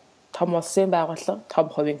том улсын байгууллага, том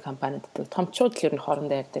хувийн компаниуд гэдэг томчууд л ер нь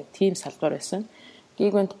хоорондоо ярьдаг тийм салбар байсан.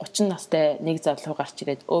 Гигвэнд 30 настай нэг залуу гарч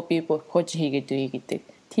ирээд би поучинг хийгээд үе гэдэг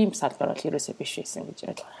тийм салбар бол ерөөсөө биш байсан гэж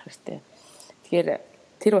ойлгох хэрэгтэй. Тэгэхээр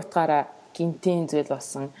тэр утгаараа гинтийн зүйл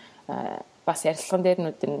болсон бас ярилцлаган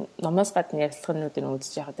дээр номоос гадна ярилцлагануудыг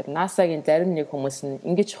үзэж байхад тэр NASA-гийн зарим нэг хүмүүс нь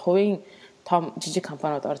ингэж хувийн том жижиг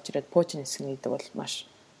компаниуд орж ирээд поучинг хийсэн гэдэг бол маш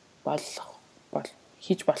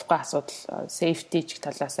хийж болохгүй асуудал, safety ч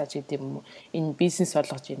талаасаа ч гэдэг юм уу энэ бизнес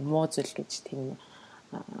болгож энэ муу зүйл гэж тийм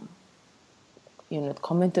юунод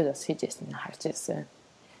комментод бас хийж ясна харж байсан.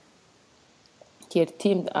 Тэгэхээр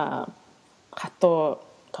тийм хатуу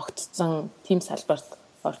тогтцсон тийм салбарт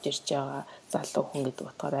орж ирж байгаа залуу хүн гэдэг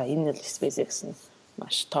утгаараа энэ л SpaceX нь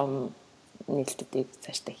маш том нээлтүүдийг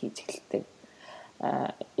цаашдаа хийж эхэлдэг.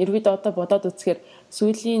 Ерөөдөө одоо бодоод үзэхээр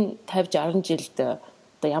сүүлийн 50-60 жилд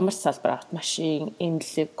одоо ямар салбар автомашин,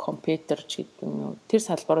 эмнэлэг, компьютер ч гэдэг юм уу тэр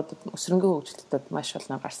салбаруудад өсрөнгөө хөгжөлтөд маш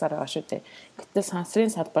олон гарсаар байгаа шүү дээ. Гэтэл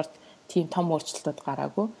сансрын салбарт тийм том өөрчлөлтүүд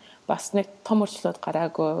гараагүй. Бас нэг том өөрчлөлтүүд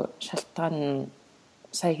гараагүй шалтгаан нь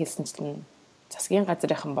сая хэлсэнчлэн засгийн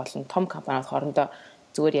газрынхан болон том компаниуд хоорондоо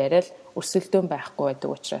зүгээр яриад өрсөлдөөн байхгүй байдаг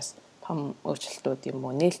учраас том өөрчлөлтүүд юм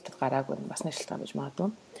уу нээлттэй гараагүй бас нэг шалтгаан байж магадгүй.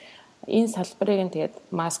 Энэ салбарыг нь тэгээд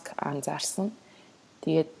Маск анзаарсан.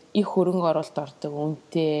 Тэгээд их хөрөнгө оруулалт ордог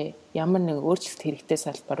үнэтэй ямар нэг өөрчлөлт хэрэгтэй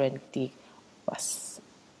салбар байна гэдгийг бас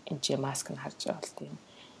энэ чи Маск нь харж байгаа л тийм.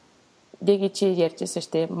 Дэги чи ярьжсэн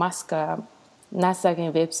шүү дээ. Маск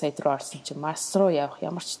NASA-гийн вебсайт руу орсон чи Марс руу явах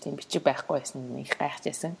ямар ч тийм бичиг байхгүй байсан их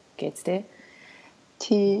гайхажсэн гэж тэ.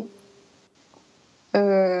 Тий.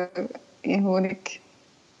 Нэг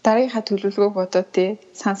дараагийн төлөвлөгөө бодоод тий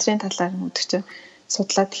сансрын талаар мэдчих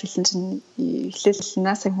судлаад хэлсэн чинь эхлээл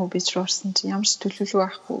NASA-гийн хүн бич руу орсон чинь ямар ч төлөвлөгөө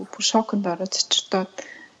авахгүй бүр шоконд ороод цочрдоод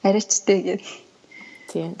арайчтэй гээд.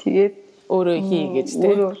 Тий. Тэгээд өөрөө хий гэж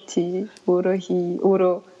тий. Өөрөө хий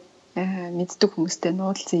өөрөө мэддэг хүмүүстэй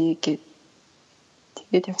нуулзъя гээд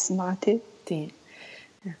тэгээд явсан байгаа тий. Тий.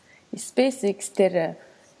 SpaceX дээр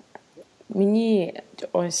миний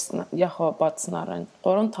яг бодсноор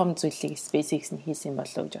гурван том зүйлийг SpaceX нь хийсэн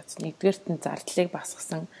болов гэж бодсон. Нэгдүгээрт нь зардлыг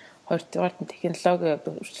басгасан, хоёрдугаарт нь технологийн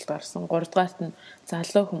өөрчлөлт гарсан, гуравдугаарт нь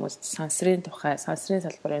залуу хүмүүс сансрын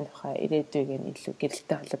салбарын тухай ирээдүйг нь илүү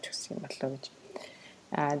гэрэлтэй холбож өгсөн болов гэж.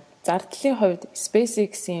 Зардлын хувьд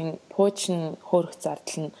SpaceX-ийн поучинг хөөрөх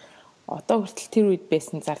зардал нь одоо хүртэл тэр үед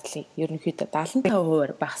байсан зардлыг ерөнхийдөө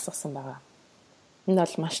 75% багасгасан байгаа. Энэ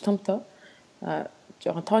бол маш том тоо.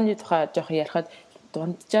 Жохон тооны тухай жохон ярихад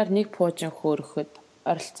дунджаар нэг поучинг хөөрөхөд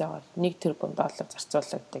ойролцоогоор $1 тэрбум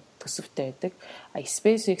зарцуулагддаг төсөвтэй байдаг.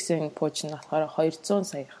 SpaceX-ийн поучинг болохоор $200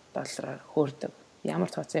 сая хөөрдөг. Ямар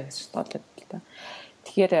тооцоо гэж бодлоо л та.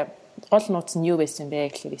 Тэгэхээр гол нууц нь юу байсан бэ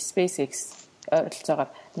гэхээр SpaceX ойролцоогоор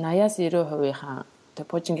 80-90%-ийн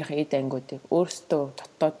поучингийнхаа эд ангиудыг өөрсдөө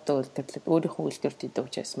дотооддоо үлдэрлээд өөрийнхөө үйлдвэрт идэв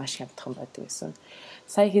учраас маш хямдхан байдаг гэсэн.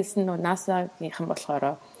 Сая хэлсэн нөө NASA-гийнхан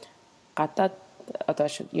болохоор гадаад одоо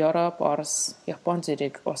Европ, Орос, Япон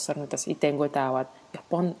зэрэг улс орнуудаас эдэнгүүд аваад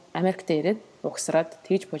Япон, Америкт ирээд угсраад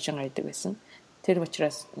тэгж пуужингаа идэг байсан. Тэр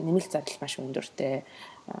учраас нэмэлт зардал маш өндөртэй.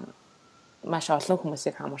 Маш олон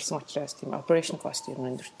хүмүүсийг хамарсан учраас тийм operation cost юм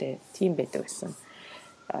өндөртэй тийм байдаг байсан.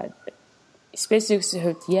 SpaceX-ийн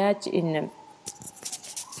хувьд яаж энэ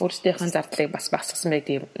өөрсдийнхөө зардлыг бас багасгасан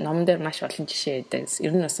байдаг номон дээр маш олон жишээ байдаг.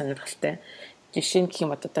 Ер нь бас сонирхолтой. Жишээ нь гэх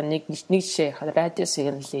юм одоо нэг жишээ радио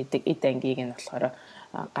сигнал идэг эд ангийг нь болохоор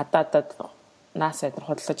гадаадад NASA дээр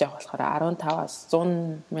худалдаж авах болохоор 15-аас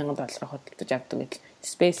 100 мянган доллараар худалдаж авдаг гэдэл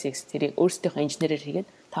SpaceX тэрийг өөрсдийнхөө инженерээр хийгээд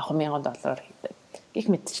 5 мянган доллараар хийдэг. Гэх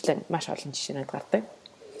мэтчлэн маш олон жишээнүүд гардаг.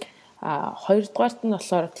 Хоёрдугаарт нь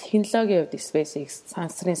болохоор технологийн хувьд SpaceX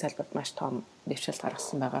сансрын салбарт маш том дэвшилт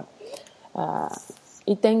гаргасан байгаа.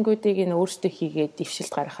 Эд ангиудыг нь өөрсдөө хийгээд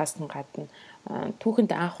дэвшилт гаргахаас нь гадна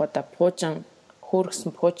түүхэнд анх удаа пуужин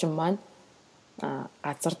хөөргсөн пуужин маань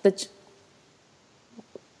газардаж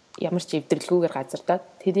ямар ч эвдэрлэгүүгээр газардаад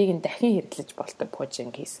тэрийг нь дахин хэрэглэж болдог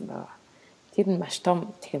пуужин хийсэн байгаа. Тэр нь маш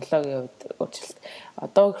том технологийн хувьд өөрчлөлт.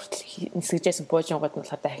 Одоо хүртэл нисгэж байсан пуужингууд нь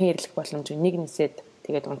болохоор дахин хэрэглэх боломжгүй нэг нисээд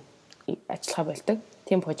тэгээд ажиллахаа болдог.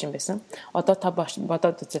 Тийм пуужин байсан. Одоо та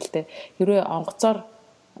бодоод үзэлтэй хэрвээ онгоцоор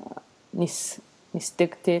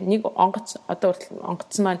нисдэг тийм нэг онгоц одоо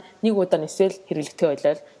онгоц маань нэг удаа нисэл хэрэглэхтэй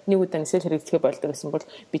болол нэг удаа нисэл хэрэглэхтэй болдог гэсэн бол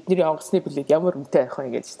бидний онгоцны билет ямар үнэтэй байх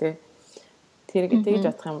вэ гэж тийм тэрийг тэгж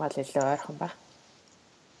бодох юм бол илүү ойрхон ба.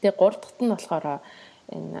 Тэгээ гурав дахьт нь болохоор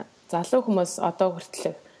энэ залуу хүмүүс одоо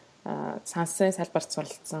хүртэл сансрын салбарт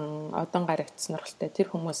суралцсан одон гарагт сонирхолтой тэр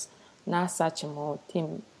хүмүүс NASA ч юм уу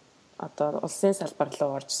тийм одоо улсын салбар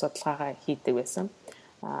руу орж судалгаагаа хийдэг байсан.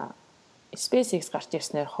 SpaceX гарч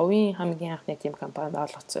ирснээр хувийн хамгийн анхны тийм компани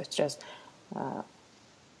олгоцсон учраас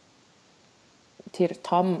тэр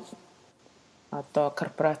том одоо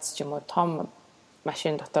корпорац ч юм уу том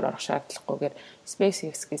машин дотор орох шаардлагагүйгээр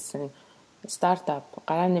SpaceX гэсэн стартап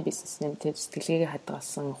гарааны бизнесний сэтгэлгээгээ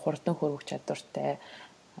хадгалсан хурдан хөрвөх чадвартай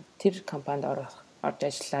тэр компанид орж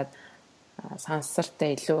ажиллаад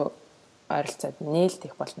сансартай илүү ойролцоод нээлт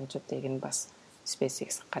их боломжуудыг нь бас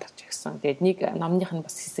SpaceX гаргаж ирсэн. Тэгээд нэг номных нь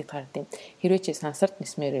бас хэсэгт гардаг. Хэрвээ чи сансарт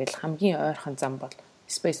нисмээр байл хамгийн ойрхон зам бол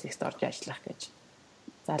SpaceX-д орж ажиллах гэж.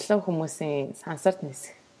 Залуу хүмүүсийн сансарт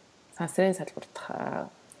нисэх, сансрын салбарт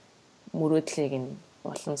мөрөөдлийг нь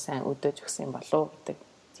улам сайн өдөөж өгсөн болов гэдэг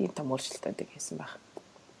тийм том өөрчлөлтүүд хийсэн баг.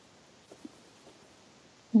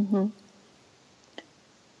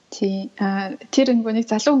 Тэр нэг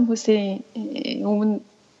залуу хүмүүсийн өмнө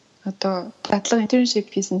одоо дадлага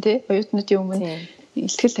internship хийсэн тий оюутнуудын өмнө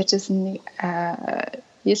ихтгэл ажилласан нэг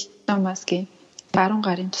Elon Musk-ийн баруун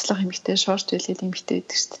гарын туслах эмэгтэй short wheel эмэгтэй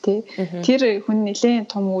байдаг шүү дээ тий. Тэр хүн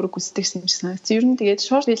нэлээд том үүрэг гүйцэтгэсэн юм шиг санагдсан. Ер нь тэгээд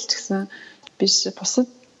short wheel ч гэсэн биш бусад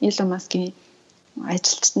Elon Musk-ийн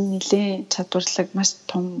ажилчид нь нэлээд чадварлаг маш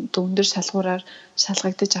том өндөр шалгуураар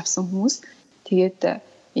шалгагдаж авсан хүмүүс. Тэгээд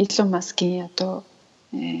Elon Musk-ийн одоо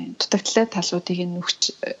дутагдлаа талуудыг нөхч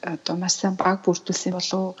одоо маш сайн баг бүрдүүлсэн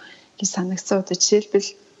болов гэж санагдсан. Одоо жишээлбэл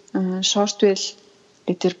Shortwell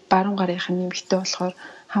гэдэг баруун гарынхын нэмэгтэй болохоор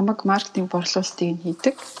хамаг маркетинг борлуулалтыг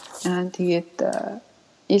хийдэг. Тэгээд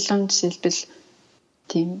Elon жишээлбэл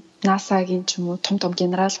тийм NASA-гийн ч юм уу том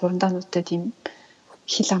генерал хурандаануудтай тийм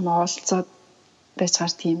хил хамаа олцоод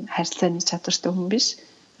байцгаар тийм харилцааны чадвартай хүн биш.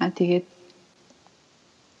 Тэгээд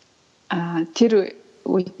тэр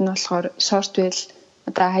үед нь болохоор Shortwell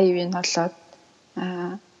одоо хайвын болоод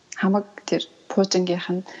хамаг тэр пуужингийнх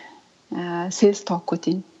нь sales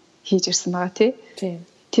talk-уудыг хийж ирсэн байгаа тий.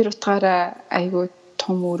 Тэр утгаараа айгүй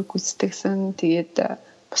том үүрэг гүйцэтгэсэн. Тэгээд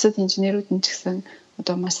бусад инженерүүд нь ч гэсэн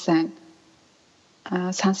одоо маш сайн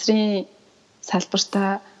сансрын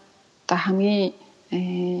салбартаа одоо хамгийн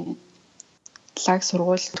лаг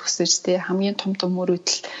сургууль төгсөж тий хамгийн том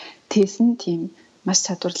мөрөөдөл тээсэн тийм маш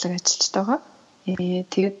чадварлаг ажилчтай байгаа.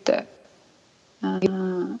 Тэгээд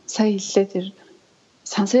сая хэллээ тэр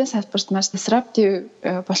сансрын салбарт маш disruptive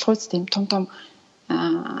болох үс тийм том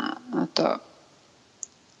одоо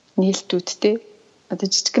нээлтүүдтэй одоо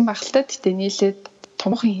жижигхэн багталтай гэхдээ нийлээд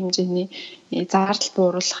томхон хэмжээний зардал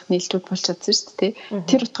бууруулах нээлтүүд болж чадсан шүү дээ.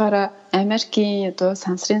 Тэр утгаараа Америкийн одоо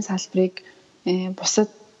сансрын салбарыг бусад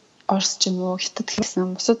Орос ч юм уу Хятад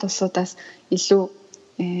гэсэн бусад улсуудаас илүү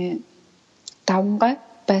давмгай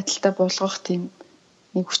байдалтай болгох тийм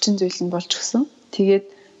нэг хүчин зүйл нь болж өгсөн. Тэгээд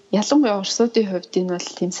ялангуяа Оросуудын хувьд энэ бол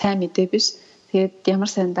тийм сайн мэдээ биш. Тэгээд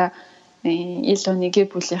ямар сайндаа Илоны гэр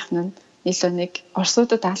бүлийнх нь Илоныг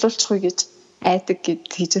Оросуудад алуулчихгүй гэж айдаг гэж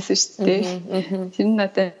хийжсэн шүү дээ. Тэр нь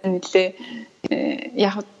надад нэлээ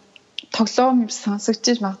яг тоглоом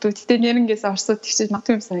сонсогдож магадгүй. Гэтэ нэрэнгээс Оросууд тэгчиж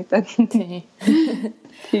магадгүй юм санагдаад.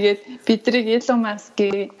 Тэгээд биднийг Elon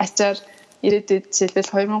Musk-ийн ачаар ирээдүйд жишээлбэл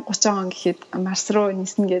 2030 он гэхэд Марс руу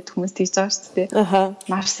ниснэ гэдэг хүмүүс тэгж байгаа шүү дээ.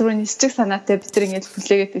 Марс руу нисчих санаатай бид нар ингэж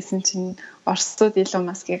хүлээгээд байсан чинь Оросууд Илон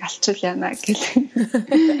Маскыг алчуул яана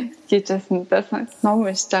гэж бас ном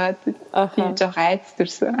уншиж байгаа. Би жоох айц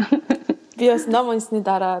төрсөн. Би бас ном унсны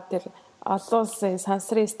дараа тэр олон улсын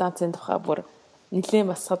сансрын станцын тухай бүр нэлийн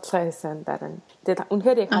бас судалгаа хийсэн дараа нь. Тэгээд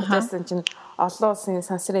үнэхээр яг харжсэн чинь олон улсын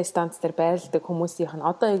сансрын станц дээр байрладаг хүмүүсийнх нь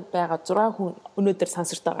одоо байгаа 6 хүн өнөөдөр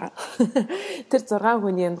сансарт байгаа. Тэр 6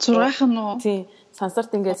 хүний 6 нь уу? Тийм.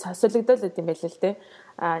 Сансарт ингээд сасуулагдал байт юм байл л дээ.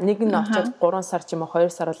 Нэг нь очоод 3 сар ч юм уу 2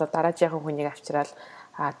 сар болоо дараагийн хүнийг авчираад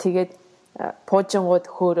тэгээд пуужингууд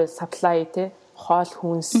хөөрөө supply те хоол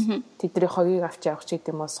хүнс тэдний хогийг авч явах ч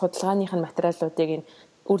гэдэг юм уу судалгааных нь материалуудыг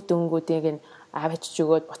үр дүнгуудыг нь авчиж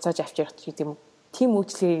өгөөд буцааж авчирах гэдэг юм. Тим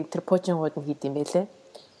үйлчлэгийг тэр пуужингууд нь хийд юм байлээ.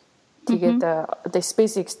 Тэгээд одоо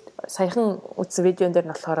SpaceX саяхан үзсэн видеон дээр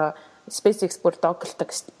нь болохоор SpaceX бүр доглдог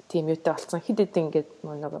тийм юутай болсон. Хэд хэдэн ингээд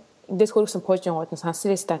нэг эндээс хөргсөн пуужингууд нь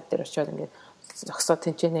сансрын станц дээр очиод ингээд зогсоо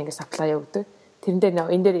тэнцэнэ ингээд supply өгдөг. Тэрэн дээр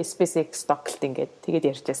энэ дээр SpaceX доглт ингээд тэгээд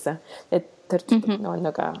ярьж байсан. Тэгээд тэр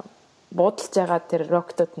нэг буудалж байгаа тэр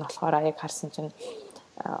рокетууд нь болохоор яг харсан чинь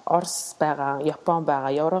Орос байгаа, Япон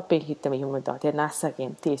байгаа, Европын хэдэн юмуд байгаа. Тэгээд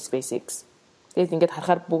NASA-гийн SpaceX. Тэгээд ингээд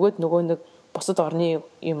харахаар бүгд нөгөө нэг бусад орны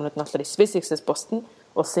юмнууд нь болохоор SpaceX-ээс бусд нь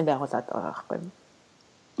улсын байгууллагад байгаа байхгүй юу.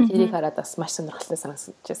 Тэрийг хараад бас маш сонирхолтой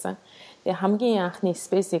санагдчихсан. Тэгээд хамгийн анхны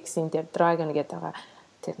SpaceX-ийн тэр Dragon гэдэг байгаа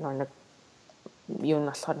тэр нэг юу нь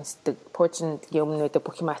болохоор нисдэг пуужинд юмнуудыг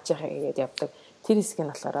бүх юм ачаахаа гэдэг явдаг. Тэр хэсэг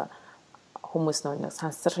нь болохоор хүмүүс нэг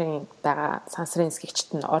сансрын байгаа сансрын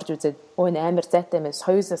хэсгэгчт нь орж үзээд өө амар зайтай мэн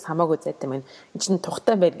соёусаас хамаагүй зайтай мэн энэ чинь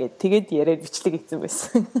тухтай байр гэд тэгээд яриад бичлэг хийсэн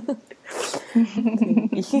байсан.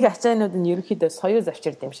 Ихийг ачаанууд нь ерөнхийдөө соёус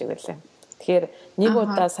авчирд юм шиг байлаа. Тэгэхээр нэг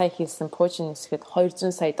удаа сая хийсэн пуужин хэсгэд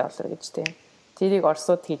 $200 сая гэж тийм. Тэрийг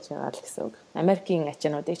Оросууд хийж байгаа л гэсэн үг. Америкийн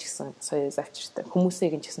ачаануудыг ч гэсэн соёус авчирдаг.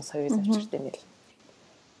 Хүмүүсийг ч гэсэн соёус авчирдаг юм л.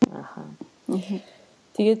 Аха.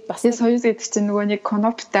 Тэгээд бас соёус гэдэг чинь нөгөө нэг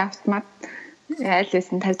коноптой автомат айлээс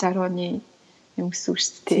нь 50-60 оны юм гэсэн үг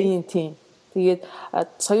шүү дээ. Тийм. Тэгээд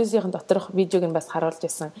соёусийн доторх видеог нь бас харуулж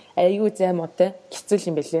байсан. Айгүй займуутай хэцүү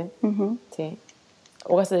юм байлээ. Тийм.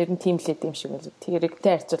 Угаасаа ер нь тийм л юм шиг байлаа.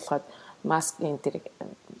 Тэрэгтэй харьцуулахад Маск-ийн тэр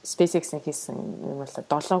SpaceX-ийн хийсэн юм бол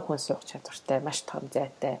 7 хүн суух чадвартай, маш том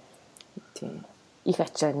зайтай. Тийм. Их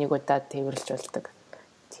ачаа нэг удаа тэрвэрлж болдог.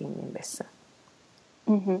 Тийм юм байсан.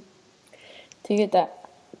 Тэгээд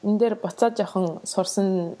энэ дээр буцаад жоохон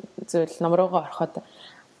сурсан зүйл ном руугаа ороход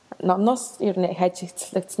номноос ер нь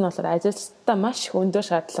хажигдсан болохоор ажилчдаа маш их өндөр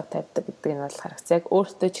шаардлага тавьдаг гэдэг нь бол харагц. Яг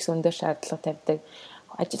өөртөө ч гэсэн өндөр шаардлага тавьдаг,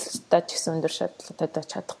 ажилчдаа ч гэсэн өндөр шаардлага тавьдаг,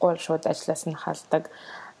 чадахгүй шууд ажлаас нь халдаг.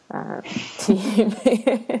 Тийм.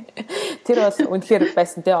 Тэр бол үнэхээр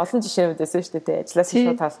байсан те олон жишээнүүд байсан шүү дээ. Ажлаас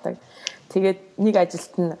шууд халдаг. Тэгээд нэг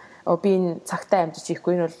ажилт нь би энэ цагтаа амжиж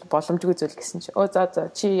хийхгүй энэ бол боломжгүй зүйл гэсэн чи.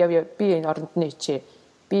 За чи яв би энэ оронд нь ичээ.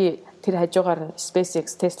 Би тэр хажуугаар нь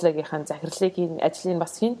SpaceX Tesla-гийнхэн захирлыг хийн, ажлыг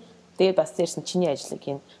бас хийн. Тэгээд бас тэрсэн чиний ажлыг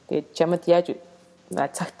хийн. Тэгээд чамд яаж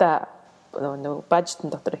цагтаа нөгөө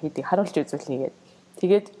бажетын дотор хийдийг харуулж үзүүлнэ гэдэг.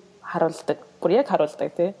 Тэгээд харуулдаг. Бүр яг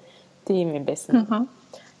харуулдаг тийм юм байсан.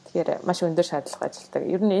 Тэгэхээр маш өндөр шаардлага ажилтдаг.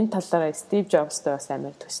 Ер нь энэ талаараа Steve Jobs-тай бас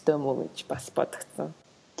амар төстэй мүү гэж бас бодогдсон.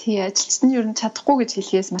 Тий, ажилчид нь ер нь чадахгүй гэж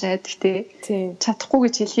хэлхээс маш айдаг тий.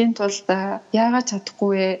 Чадахгүй гэж хэлхийн тулд яагаад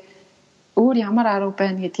чадахгүй вэ? Өөр ямар арга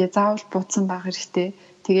байна гэдгээ заавал бууцсан байх хэрэгтэй.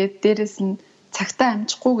 Тэгээд дээрэс нь цагтаа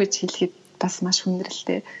амжихгүй гэж хэлэхэд бас маш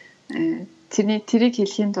хүндрэлтэй. Тэрийг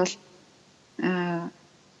хэлхийн тулд 7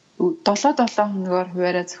 хоногоор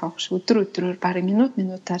хуваараа зохиох ш. Өдрөөр баг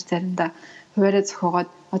минутаар заримдаа хуваараа зохиогоод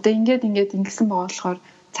одоо ингээд ингэсэн байгаа болохоор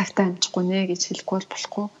цагтаа амжихгүй нэ гэж хэлэхгүй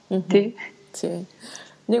болохгүй тий.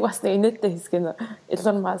 Нэг бас нэг инээдтэй хэсэг нь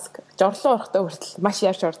Elon Musk жорлон орохдоо хүртэл маш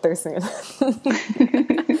яарч ордог гэсэн юм.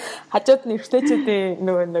 Хажууд нь эрхлээчүүдийн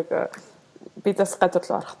нөгөө нэг бизнес газар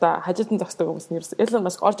руу орохдоо хажууд нь зогсдог хүмүүс нь ерөөс Elon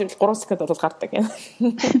Musk орж ирэл 3 секунд бол гардаг юм.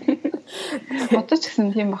 Одоо ч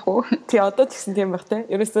гэсэн тийм бах уу? Тий, одоо ч гэсэн тийм бах те.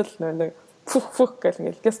 Ерөөсөө л нөгөө нэг фүх гэх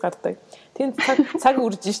юм илгээс гардаг. Тийм цаг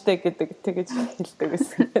үрж штэ гэдэг тэгэж хэлдэг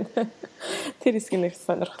байсан. Тэр хэсэг нь их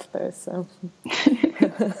сонирхолтой байсан.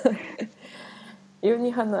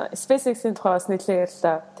 Юуныхан SpaceX-ийн тухай бас нэлээд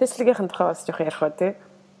ярьлаа. Tesla-гийн тухай бас жоох ярих уу тий.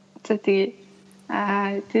 За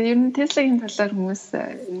тэгээ ер нь Tesla-гийн талаар хүмүүс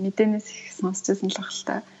мэдээнээс их сонсчихсан л баг л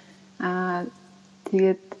та.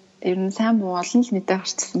 Тэгээд ер нь сайн муу олон л мэдээ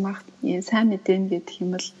гарчсан баг. Энэ сайн мэдэн гэдэг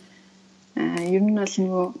юм бол ер нь бол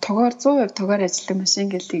нөгөө тогоор 100% тогоор ажилладаг машин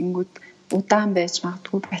гэл тэгэнгүүт удаан байж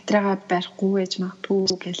магадгүй, батарейгаа барихгүй байж магадгүй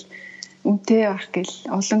гэл үнэтэй байх гэл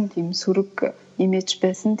олон тийм сөрөг имиж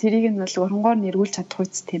байсан. Тэрийг нь бол урангоор нэргүүлж чадах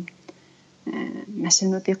үст тийм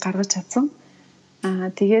машинуудыг гаргаж чадсан.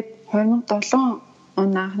 Тэгээд 2007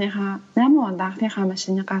 онд анхныхаа 8 онд анхныхаа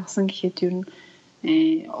машиныг гаргасан гэхэд ер нь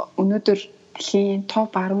өнөөдөр дэлхийн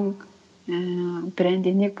топ 10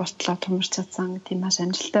 брендийн нэг болтлоо томорч чадсан тийм маш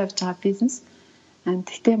амжилттай явж байгаа бизнес.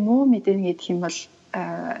 Гэхдээ муу мэдэн гэдэг юм бол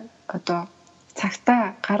одоо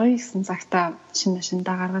цагтаа гаргая гэсэн цагтаа шинэ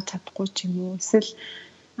машиндаа гаргаж чадахгүй ч юм уу. Эсвэл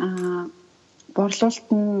борлуулалт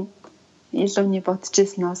нь илүүний бодож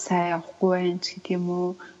ирсэн нь сайн явахгүй байх гэдэг юм уу.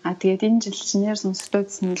 Тэгээд энэ жил шинээр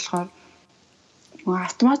сонсогдсон нь болохоор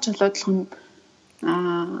автомат чулуудлах нь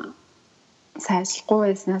сайн ажиллахгүй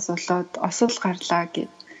байснаас болоод осол гарлаа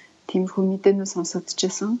гэд тиймэрхүү мэдээнүүд сонсогдож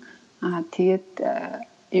байсан. Тэгээд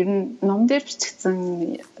ер нь ном дээр бичигдсэн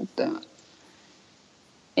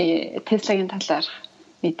Tesla-гийн талаар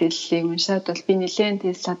мэдээллийг уншаад бол би нэлээд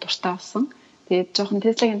Tesla дуртай болсон. Тэгээд жоохон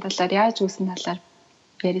Tesla-гийн талаар яаж үүсэн талаар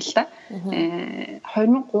ярил л да.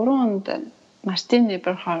 2003 онд Мартин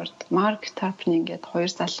Эберхард, Марк Тарпнинг гэдэг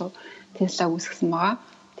хоёр залуу Tesla үүсгэсэн байгаа.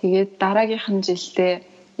 Тэгээд дараагийнх нь жилдээ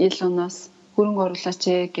Elon-оос хөрөнгө оруулаач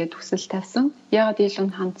гэд хүсэл тавьсан. Яагаад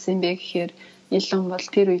Elon хандсан бэ гэхээр Elon бол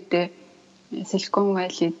тэр үедээ Silicon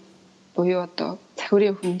Valley буюу одоо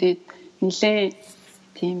цахиурын хүндэд нэлээд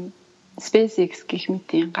тийм SpaceX гэх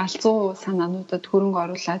мэтийн галзуу санаануудад хөрөнгө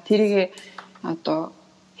оруулаад тэрийг одоо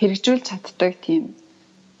хэрэгжүүлж чаддаг тийм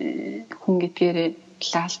хүн гэдгээрээ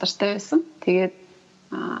алдартай байсан. Тэгээд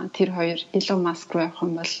тэр хоёр Elon Musk руу явах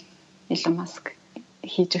юм бол Elon Musk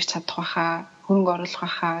хийж өгч чадах байхаа, хөрөнгө оруулах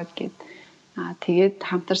байхаа гэд тэгээд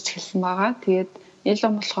хамтарч эхэлсэн байгаа. Тэгээд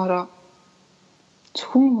Elon болохоор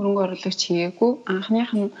зөвхөн хөрөнгө оруулагч хийгээгүй.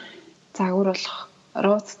 Анхных нь загвар болох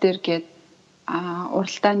Roadster гээд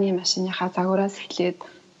уралдааны машиныхаа загвараас эхлээд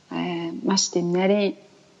маш тийм нарийн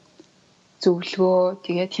зөвлөгөө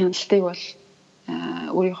тэгээд хяналтыг бол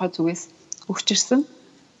өөрийнхөө зүгээс өгч ирсэн.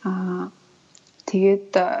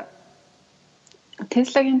 Тэгээд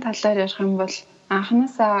Tesla-гийн талаар ярих юм бол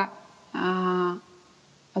анхнаасаа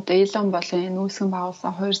одоо Elon болон нүүсгэн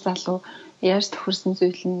байгуулсан хоёр залуу яаж тохирсон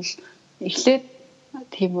зүйл нь л эхлээд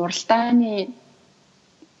тийм уралдааны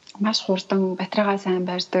маш хурдан батарейгаа сайн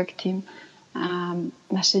барьдаг тийм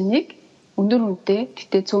машиныг өндөр үнэтэй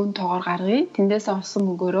гэтээ цөөн тоогоор гаргая. Тэндээс олсон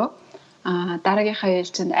мөнгөөрөө дараагийнхаа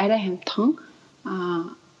ээлжинд арай хямдхан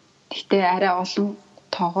гэтээ арай олон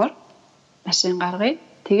тоогоор машин гаргая.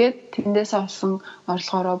 Тэгээд тэндээс олсон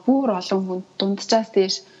орлогоороо бүр олон хүнд дунджаас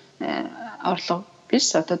дээш орлого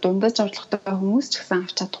биш одоо дундаж орлоготой хүмүүс ч гэсэн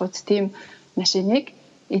авч чадхуйц тийм машиныг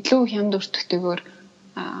илүү хямд өртөгтэйгээр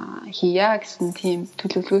хийя гэсэн тийм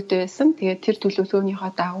төлөвлөгөөтэй байсан. Тэгээд тэр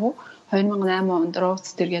төлөвлөгөөнийхөө дагуу 2008 онд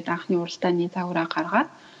Roadster гээд анхны уралдааны загвараа гаргаад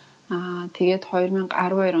тэгээд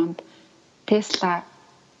 2012 онд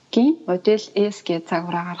Tesla-гийн Model S гээд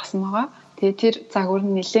загвараа гаргасан байгаа. Тэгээд тэр загвар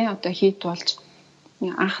нь нэлээд одоо хит болж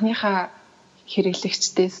анхныхаа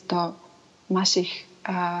хэрэглэгчдээс одоо маш их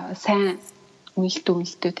сайн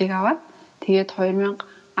үнэлтүүдийг аваад тэгээд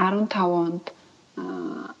 2015 онд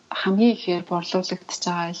хамгийн ихээр борлуулагдж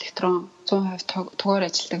байгаа электрон 100% тугаар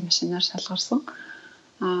ажилладаг машинаар шалгарсан.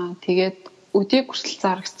 Тэгээд өдийг хүртэл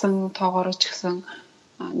зарагдсан тоогоор ч гэсэн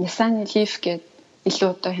Nissan Leaf гээд илүү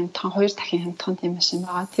одоо хямдхан 2 дахин хямдхан тийм машин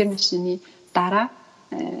байгаа. Тэр машины дараа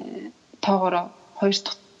тоогоор 2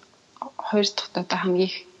 дахь одоо хамгийн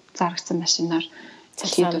их зарагдсан машинаар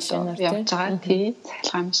цахилгаан явж байгаа. Тийм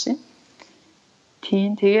цахилгаан машин. Тийм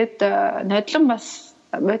тэгээд нодлон бас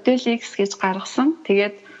Model X гэж гаргасан.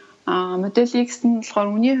 Тэгээд Model X нь болохоор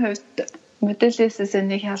үний хувьд Model S-ээс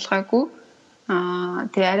нэг ялгаагүй.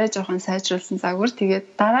 Тэгээ арай жоохон сайжруулсан загвар. Тэгээд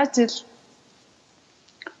дараа жил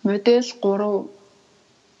Model 3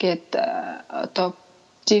 гээд одоо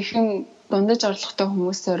жихэн дундаж орлоготой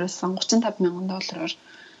хүмүүс зориулсан $35,000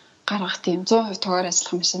 гаргах тийм 100% тугаар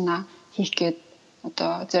ажиллах машинаа хийх гээд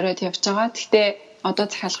одоо зориод явж байгаа. Гэхдээ одоо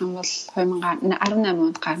захиалах юм бол 2018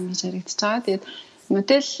 онд гарна гэж яригдчихэж байгаа. Тэгээд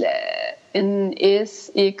Model S,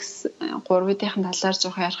 X 3-ийн талаар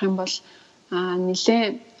жоох ярих юм бол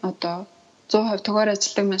нэлээд одоо 100% тугаар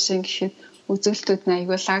ажилладаг машин гэхэд үзүүлэлтүүд нь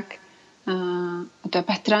аягуулаг одоо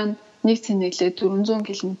батарей нь нэг цэнэглээ 400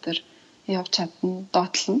 км явж чадна,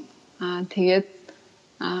 доотлно. Тэгээд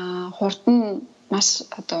хурд нь маш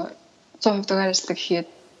одоо 100% тугаар ажилладаг гэхэд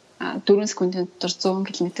 4 секундын дотор 100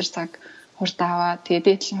 км/цаг хурд аваа. Тэгээд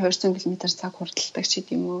дээдлэн 200 км/цаг хурдталдаг ч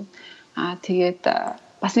гэдэм үү. Тэгээд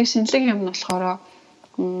бас нэг шинэлэг юм нь болохоор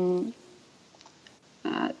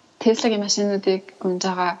Tesla-гийн машинуудыг унж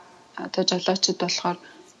байгаа одоо жолоочд болохоор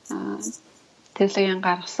Tesla-гийн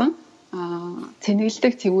гаргасан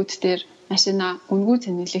цэнэглэдэг цэгүүд дээр машина үнгүй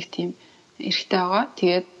цэнэглэх тийм эрхтэй байгаа.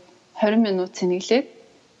 Тэгээд 20 минут цэнэглээд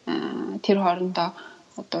тэр хоорондоо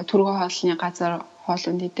одоо түргэн хоолны газар хоол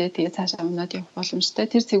ундээ тэгээ цаашаа унаад явах боломжтой.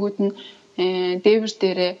 Тэр цэгүүд нь дээвэр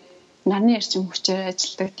дээрээ нарны эрчим хүчээр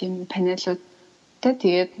ажилладаг тийм панелуудтай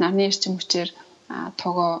тэгээд нарны эрчим хүчээр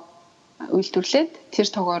тогоо үйлдвэрлээд тэр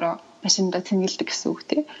тогоороо машиндаа цэнгэлдэг гэсэн үг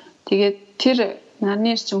тий. Тэгээд тэр нарны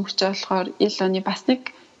эрчим хүч болохоор ил оны бас нэг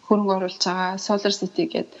хөрөнгө оруулж байгаа Solar City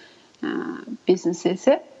гэдэг бизнесээс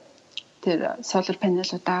тэр solar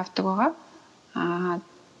панелуудаа авдаг байгаа.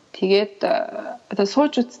 Тэгээд одоо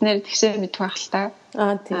сууж үзснээр тэгшээ мэдэх байх л та.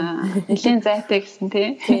 Тийм. Нэлийн зайтай гэсэн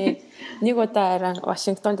тий. Нэг удаа арай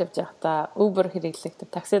Вашингтонд явж байхдаа Uber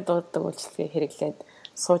хэрэглэдэг, такси дууддаг үйлчилгээ хэрэглээд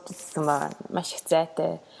сууж үзсэн байгаа. Маш их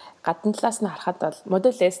зайтай. Гадна талаас нь харахад бол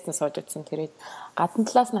Model S-тэй сууж үзсэн тэрийг. Гадна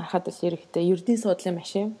талаас нь харахад бол ерөөхдөө ердийн суудлын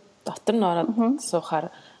машин, дотор нь ороод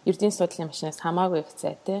суухаар ердийн суудлын машинаас хамаагүй их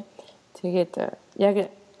зайтай. Тэгээд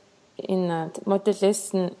яг энэ Model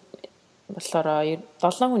S нь болохоор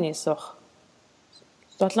 7 хүний суух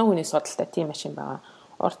 7 хүний судалтай тийм машин байгаа.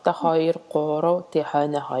 Уртаа 2, 3, тий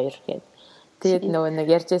хойно 2 гэдэг. Тэгээд нөгөө нэг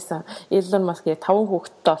ярьжсэн Elon Musk 5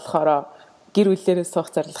 хүүхэдтэй болохоор гэр бүлээрээ суух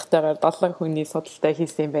зорилготойгоор 7 хүний судалтай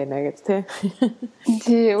хийсэн юм байна гэдэг тий.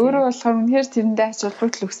 Тий, өөрөө болохоор үнэхээр тэрэндээ ач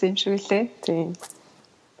холбогдол өгсөн юм шиг үлээ. Тий.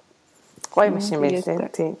 Гоё машин байлээ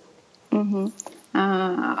тий.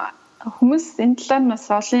 Хүмүүс энэ талаар бас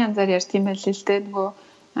олон янзаар ярьж тийм байл л дээ. Нөгөө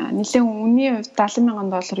нэлийн үнийн хувьд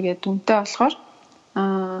 $70,000 гэдэг үнэтэй болохоор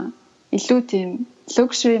илүү тийм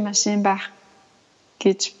luxury машин байх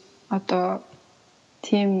гэж одоо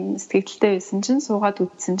тийм сэтгэлдээ байсан чинь суугаад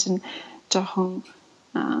үзсэн чинь жоохон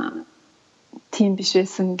тийм биш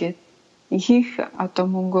байсан гэд ихэнх одоо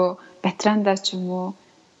мөнгөө батарандаа ч юм уу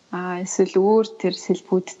эсвэл өөр тэр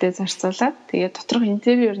сэлбүүдтэй зарцуулаад тэгээд доторх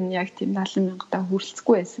интерьер нь яг тийм 70,000-таа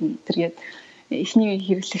хүрэлцэхгүй байсан. Тэргээд эхний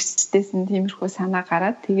хэрэглэгчдээс нь тиймэрхүү санаа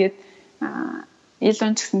гараад тэгээд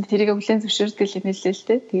Elon ч гэсэн тэрийг хүлээн зөвшөөрдөг юм хэлээ л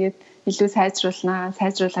дээ. Тэгээд илүү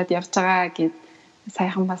сайжруулад явж байгаа гэд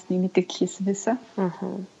саяхан бас нэг мэдээлэл хийсэн байсан.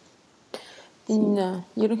 Энэ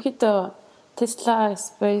ерөнхийдөө Tesla,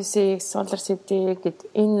 SpaceX, Solar City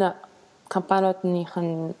гэд энэ компаниудынх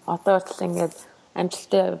нь одоо хүртэл ингээд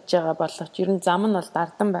амжилттай явж байгаа боловч ер нь зам нь бол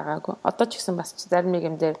дардан байгаагүй. Одоо ч гэсэн бас зарим нэг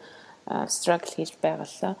юм дээр struggle хийж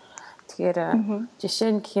байгалаа. Тэгэхээр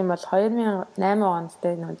жишээ нь гэх юм бол 2008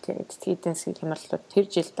 онд эдийн засгийн хямралууд тэр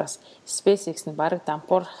жилд бас SpaceX нь бараг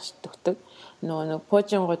дампуур төгтөг. Нөгөө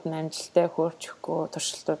пуужингууд нь амжилттай хөөрчихгүй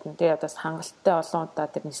туршилтууд нь тэгээд бас хангалттай олон удаа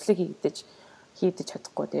тэр нислэг хийдэж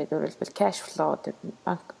чадахгүй. Тэгээд өөрөөр хэлбэл cash flow тэр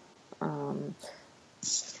банк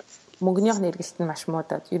мөнгөний хэрэгэлт нь маш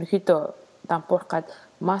муудаад ерөнхийдөө дампуурах гад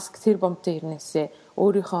Маск тэр бомтой ирнээсээ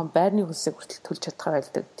өөрийнхөө байрны хөлсийг хүртэл төлж чадхаа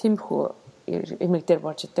байлдаг. Тиймэрхүү эмэг дээр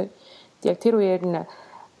болж идэг. Яг тэр үеэр нь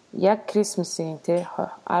яг Крисмсийн тий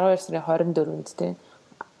 12 сарын 24-нд тий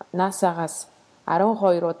NASA-гаас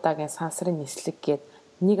 12 удаагийн сансрын нислэг гээд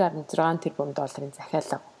 $1.6 тэрбум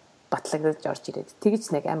захиалга батлагдаж орж ирээд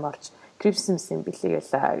тэгж нэг ам орж Крисмсийн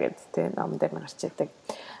бэлээгэлээ гэд тий ном дээр гарч идэг.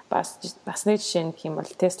 Бас нэг жишээ нь гэх юм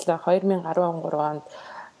бол Tesla 2013 онд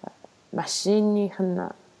машиных нь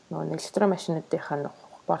нөгөө электромашинуудынх нь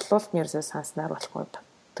борлуулалт нь ерөөсөө санснаар болохгүй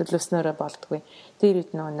төлөвлөснөөрөө болдгүй. Тэр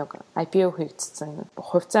үед нэг IPO хийгдсэн.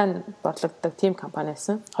 Хувьцаа нь борлогддог team компани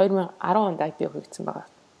байсан. 2010 онд IPO хийгдсэн байгаа.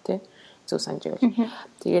 Тэ? Зөв санаж байвал.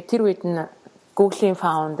 Тэгээд тэр үед нь Google-ийн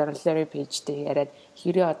founder Larry Page-тэй яриад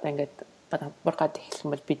хэрэг одоо ингээд бургаад эхлэх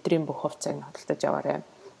юм бол бидний бүх хувьцааг нь хөдөлтөж яваарай.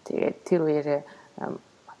 Тэгээд тэр үеэр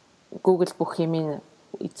Google бүх юмын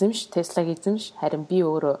эзэмш, Tesla-г эзэмш, харин би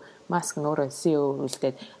өөрөө Маск нь өөрөө CEO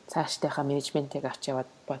үлдээд цаашдынхаа менежментийг авч яваад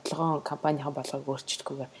бодлогоон компанийн бодлогыг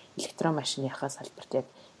өөрчилгүйгээр электромашиныхаа салбарт яг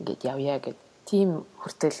ингээд явъя гэд тийм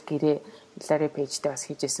хүртэл гэрээ Larry Page-тэй бас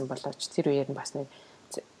хийжсэн боловч тэр үеэр нь бас нэг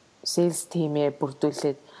sales team-ээ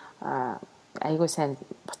бүрдүүлээд айгүй сайн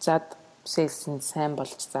буцаад sales нь сайн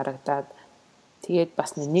болж зарагдаад тэгээд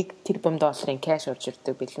бас $1 тэрбум cash орж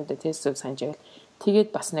ирдэг билүү дээ Tesla санаж байвал тэгээд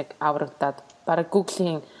бас нэг аврагдаад бараг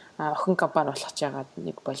Google-ийн охин компани болох ч яагаад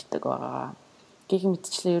нэг болдог байгаа. Гэх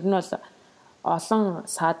мэтчлээ ер нь бол олон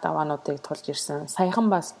саад аваануудыг тулж ирсэн. Саяхан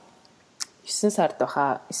бас 9 сард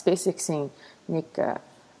баха SpaceX-ийн нэг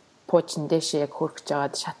пуужин дэше яг хөргөж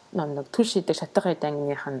жагаад нэг төр шидэг шатгын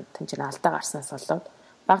ангиных нь тэнцэн алдаа гарснаас болоод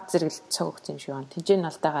баг зэрэглэлт цаг өгсөн юм шиг байна. Тэнцэн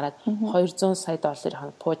алдаа гараад $200 сая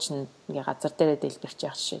пуужин ингээ газар дээрээ дэлбэрч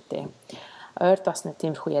явах жишээтэй. Ойрд бас нэг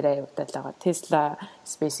тиймэрхүү яриа явагдаад байгаа. Tesla,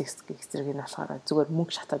 SpaceX гэх зэрэг нь болохоор зүгээр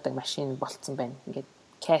мөнгө шатаадаг машин болцсон байна. Ингээд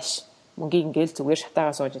cash мөнгийг ингээл зүгээр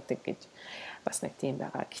шатаагаа сууж идэг гэж бас нэг тийм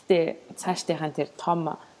байгаа. Гэтэ цаашдынхаа тэр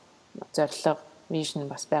том зорилго,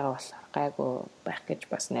 vision бас байгаа болохоор гайгүй байх гэж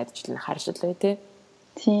бас найдаж харж байлаа тий.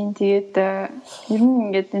 Тийм тэгээд ер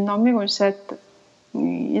нь ингээд энэ номыг уншаад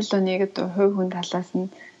ил оныг одоо хувь хүн талаас нь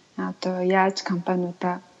одоо яаж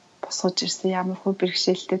компаниудаа босгож ирсэн, ямар хувь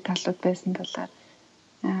бэрхшээлтэй талууд байсан талаар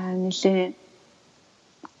нэлээд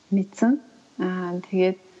мэдсэн.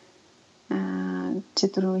 Тэгээд чи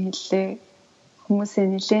түрүү хэллээ хүмүүсээ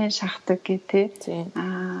нэлээд шахдаг гэдэг.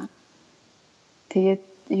 Тэгээд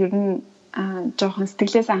ер нь жоохон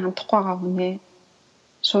сэтгэлээсээ хандахгүй байгаа хүнээ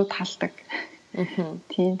шууд халдаг.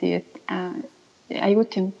 Тийм тэгээд аюу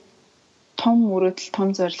тийм том мөрөөдөл, том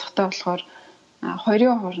зорилготой болохоор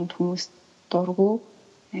хоёрын хооронд хүмүүс дургу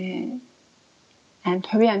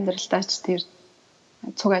хувийн амьдралдаа ч тэр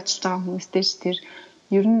цуг ажиллаж байгаа хүмүүстэй ч тэр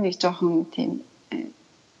ер нь нэг жоохон тийм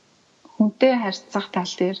хүнтэй харьцах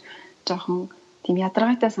тал дээр жоохон тийм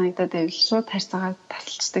ядаргаатай санагдаад байвал шууд харьцаагаа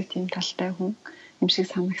тасалчдаг тийм талтай хүн юм шиг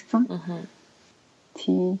санагдсан.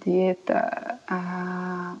 Тийм тэгээд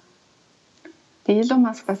Илон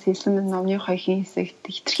Маск бас хэлсэн номны хоёрын хэсэгт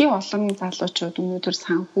хэтэрхий олон залуучууд өнөөдөр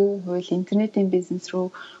санхүү, хууль, интернетийн бизнес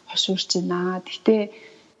рүү хошуурч байна. Гэхдээ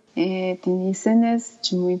тийм SNS ч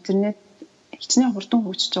юм уу интернет хичнээн хурдан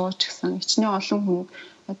хөгжиж байгаа ч гэсэн хичнээн олон хүн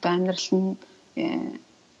одоо амьдралд нь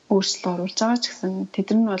өөрчлөлт оруулж байгаа ч гэсэн тэд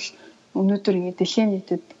нар бол өнөөдөр ингэ дэлхийн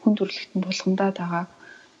нийтэд хүн төрөлхтөнд тулгамдаад байгаа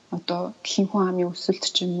одоо дэлхийн хүн амын өсөлт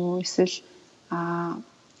ч юм уу эсвэл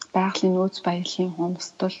байгалийн нөөц баялагын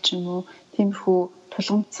хомсдол ч юм уу тиймэрхүү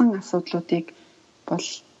тулгамдсан асуудлуудыг бол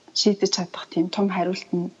шийдэж чадах тийм том хариулт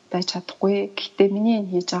нь байж чадахгүй. Гэхдээ миний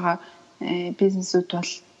хийж байгаа бизнесүүд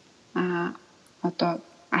бол одоо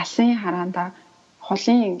алсын хараанда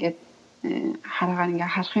холын ингээд хараагаар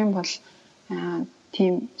ингээ харах юм бол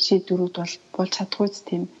тийм шийдвэрүүд бол болж чадахгүй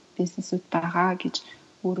тийм бизнесүүд байгаа гэж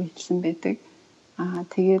өөрөө хэлсэн байдаг.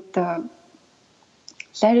 Тэгээд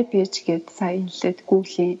Larry Page гээд сая хэлээд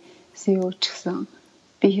Google-ийн CEO ч гэсэн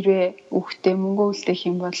би хэрвээ үхтэй мөнгө үлдээх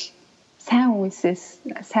юм бол сайн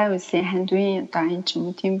үйлсийн хандвийн одоо айн ч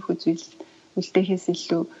юм уу тиймэрхүү зүйл үлдээхээс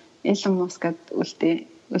илүү Elon Musk-ад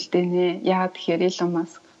үлдээнэ. Яагаад тэгэхээр Elon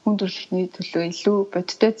Musk хүн төрөлхтний төлөө илүү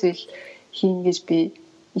бодиттой зүйл хийн гэж би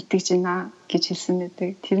итгэж байна гэж хэлсэн байдаг.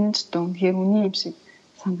 Тэр нь ч үнэхээр үний юм шиг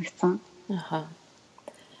санагдсан.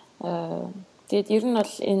 Тэгээд ер нь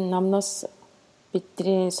бол энэ номноос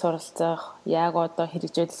бидний суралцах яг одоо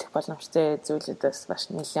хэрэгжүүлэх боломжтой зүйлүүдээс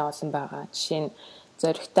маш нэлээд олон байгаа. Жишээ нь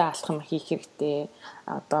зоригтой алхам хийх хэрэгтэй.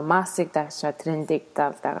 Одоо массыг дагшаа трендийг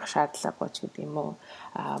дагах шаардлагагүй ч гэдэг юм уу.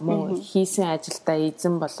 Мөн хийсэн ажилдаа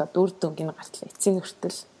эзэн болоод үр дүнгийн гартал эцсийн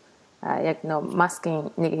хүртэл яг нөө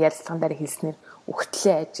маскын нэг ярилцлаган дээр хэлснээр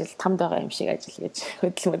үхтлээ ажил, тамд байгаа юм шиг ажил гэж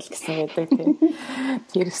хөдөлмөл гэсэн байдаг тийм.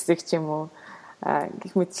 Тэр хэсэг ч юм уу.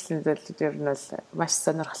 Гэх мэтчлэн зүйл ер нь бол маш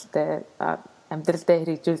сонирхолтой амьдралдаа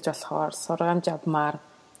хэрэгжүүлж болохоор сургамж авмаар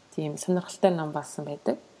тийм сонирхолтой ном болсон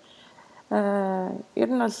байдаг. Ер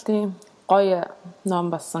нь бол тийм гоё ном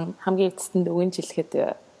болсон. Хамгийн эцэст өгөн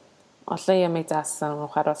жилэхэд олон ямыг заасан,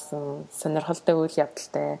 ухааруулсан, сонирхолтой үйл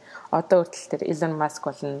явдалтай. Одоо хүртэл тэр Elon Musk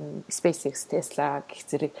болон SpaceX, Tesla гэх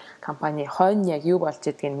зэрэг компани хойно яг юу болж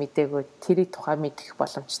байдгийг мэдээгүй тэрийг тухай мэдэх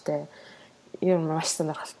боломжтой. Ер нь маш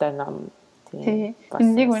сонирхолтой ном. Тийм.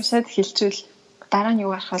 Энийг уншаад хэлчихвэл дараа нь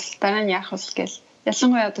юу гарах вэ? Дараа нь яах вэ гэл.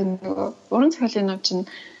 Ялангуяа одоо нөгөө уран зохиолын ном чинь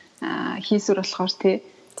хийсвэр болохоор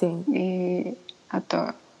тийм.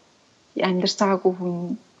 Одоо амьдарч байгаагүй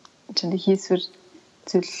хүн чинь хийсвэр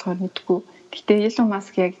зүйл болохоор мэдгүй. Гэтэ Elon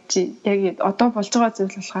Musk яг одоо болж байгаа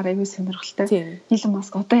зүйл болохоор аюу сонирхолтой. Elon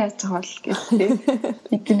Musk одоо яаж байгаа бол гэдэг.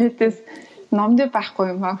 Интернетээс номд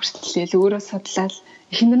байхгүй юм аа хүртэл өөрөө судлаад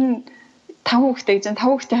эхнэр нь 5 хүүхдээ гэж 5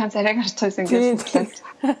 хүүхдийн царайг харж байсан гэж судлаад.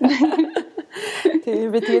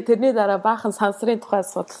 Тийм би тэгээ тэрний дараа баахан сансрын тухай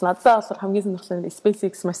судалсан. Надад бол хамгийн сонирхолтой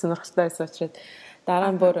SpaceX маш сонирхолтой байсан учраас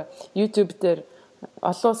дараа нь бүр YouTube дээр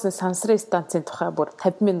олон улсын сансрын станцын тухай бүр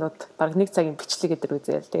 50 минут баг 1 цагийн бичлэг гэдэг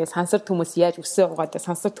үзээл. Тэгээ сансарт хүмүүс яаж өсөө угаад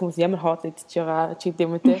сансарт хүмүүс ямар хоол идэж байгаа ч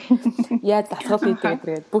гэдэм үү те. Яаж татгал хийдэг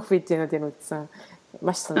гэдэг бүх видеонуудыг үзсэн.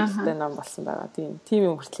 Маш сонирхолтой ном болсон байгаа. Тийм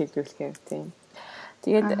юм хүртэл хэлбэлгээ тийм.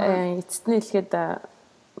 Тэгээд эцэст нь хэлэхэд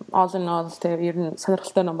all in all тэр ер нь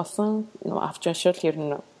сонирхолтой ном болсон. Авч уншвал ер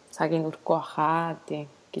нь цагийн өрөхгүй баха тийм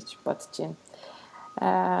гэж бодож байна.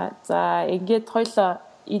 За ингээд хоёлоо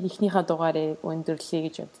энэ ихнийхээ дугаарыг өндөрлөе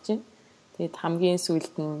гэж бодож байна. Тэгээд хамгийн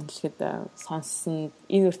сүүлд нь хэлэхэд сонссон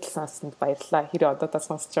энэ хүртэл сонссонд баярлалаа. Хэрэг одоодаа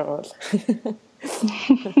сонсож байгаа бол.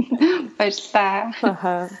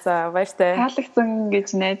 Баярлалаа. За баяртай. Таалагдсан гэж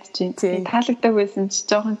найдаж байна. Таалагддаг байсан ч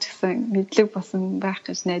жоохон ч гэсэн мэдлэг босон байх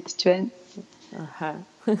гэж найдаж байна.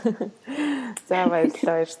 За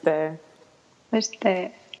баярлалаа баяртай.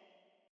 Баяртай.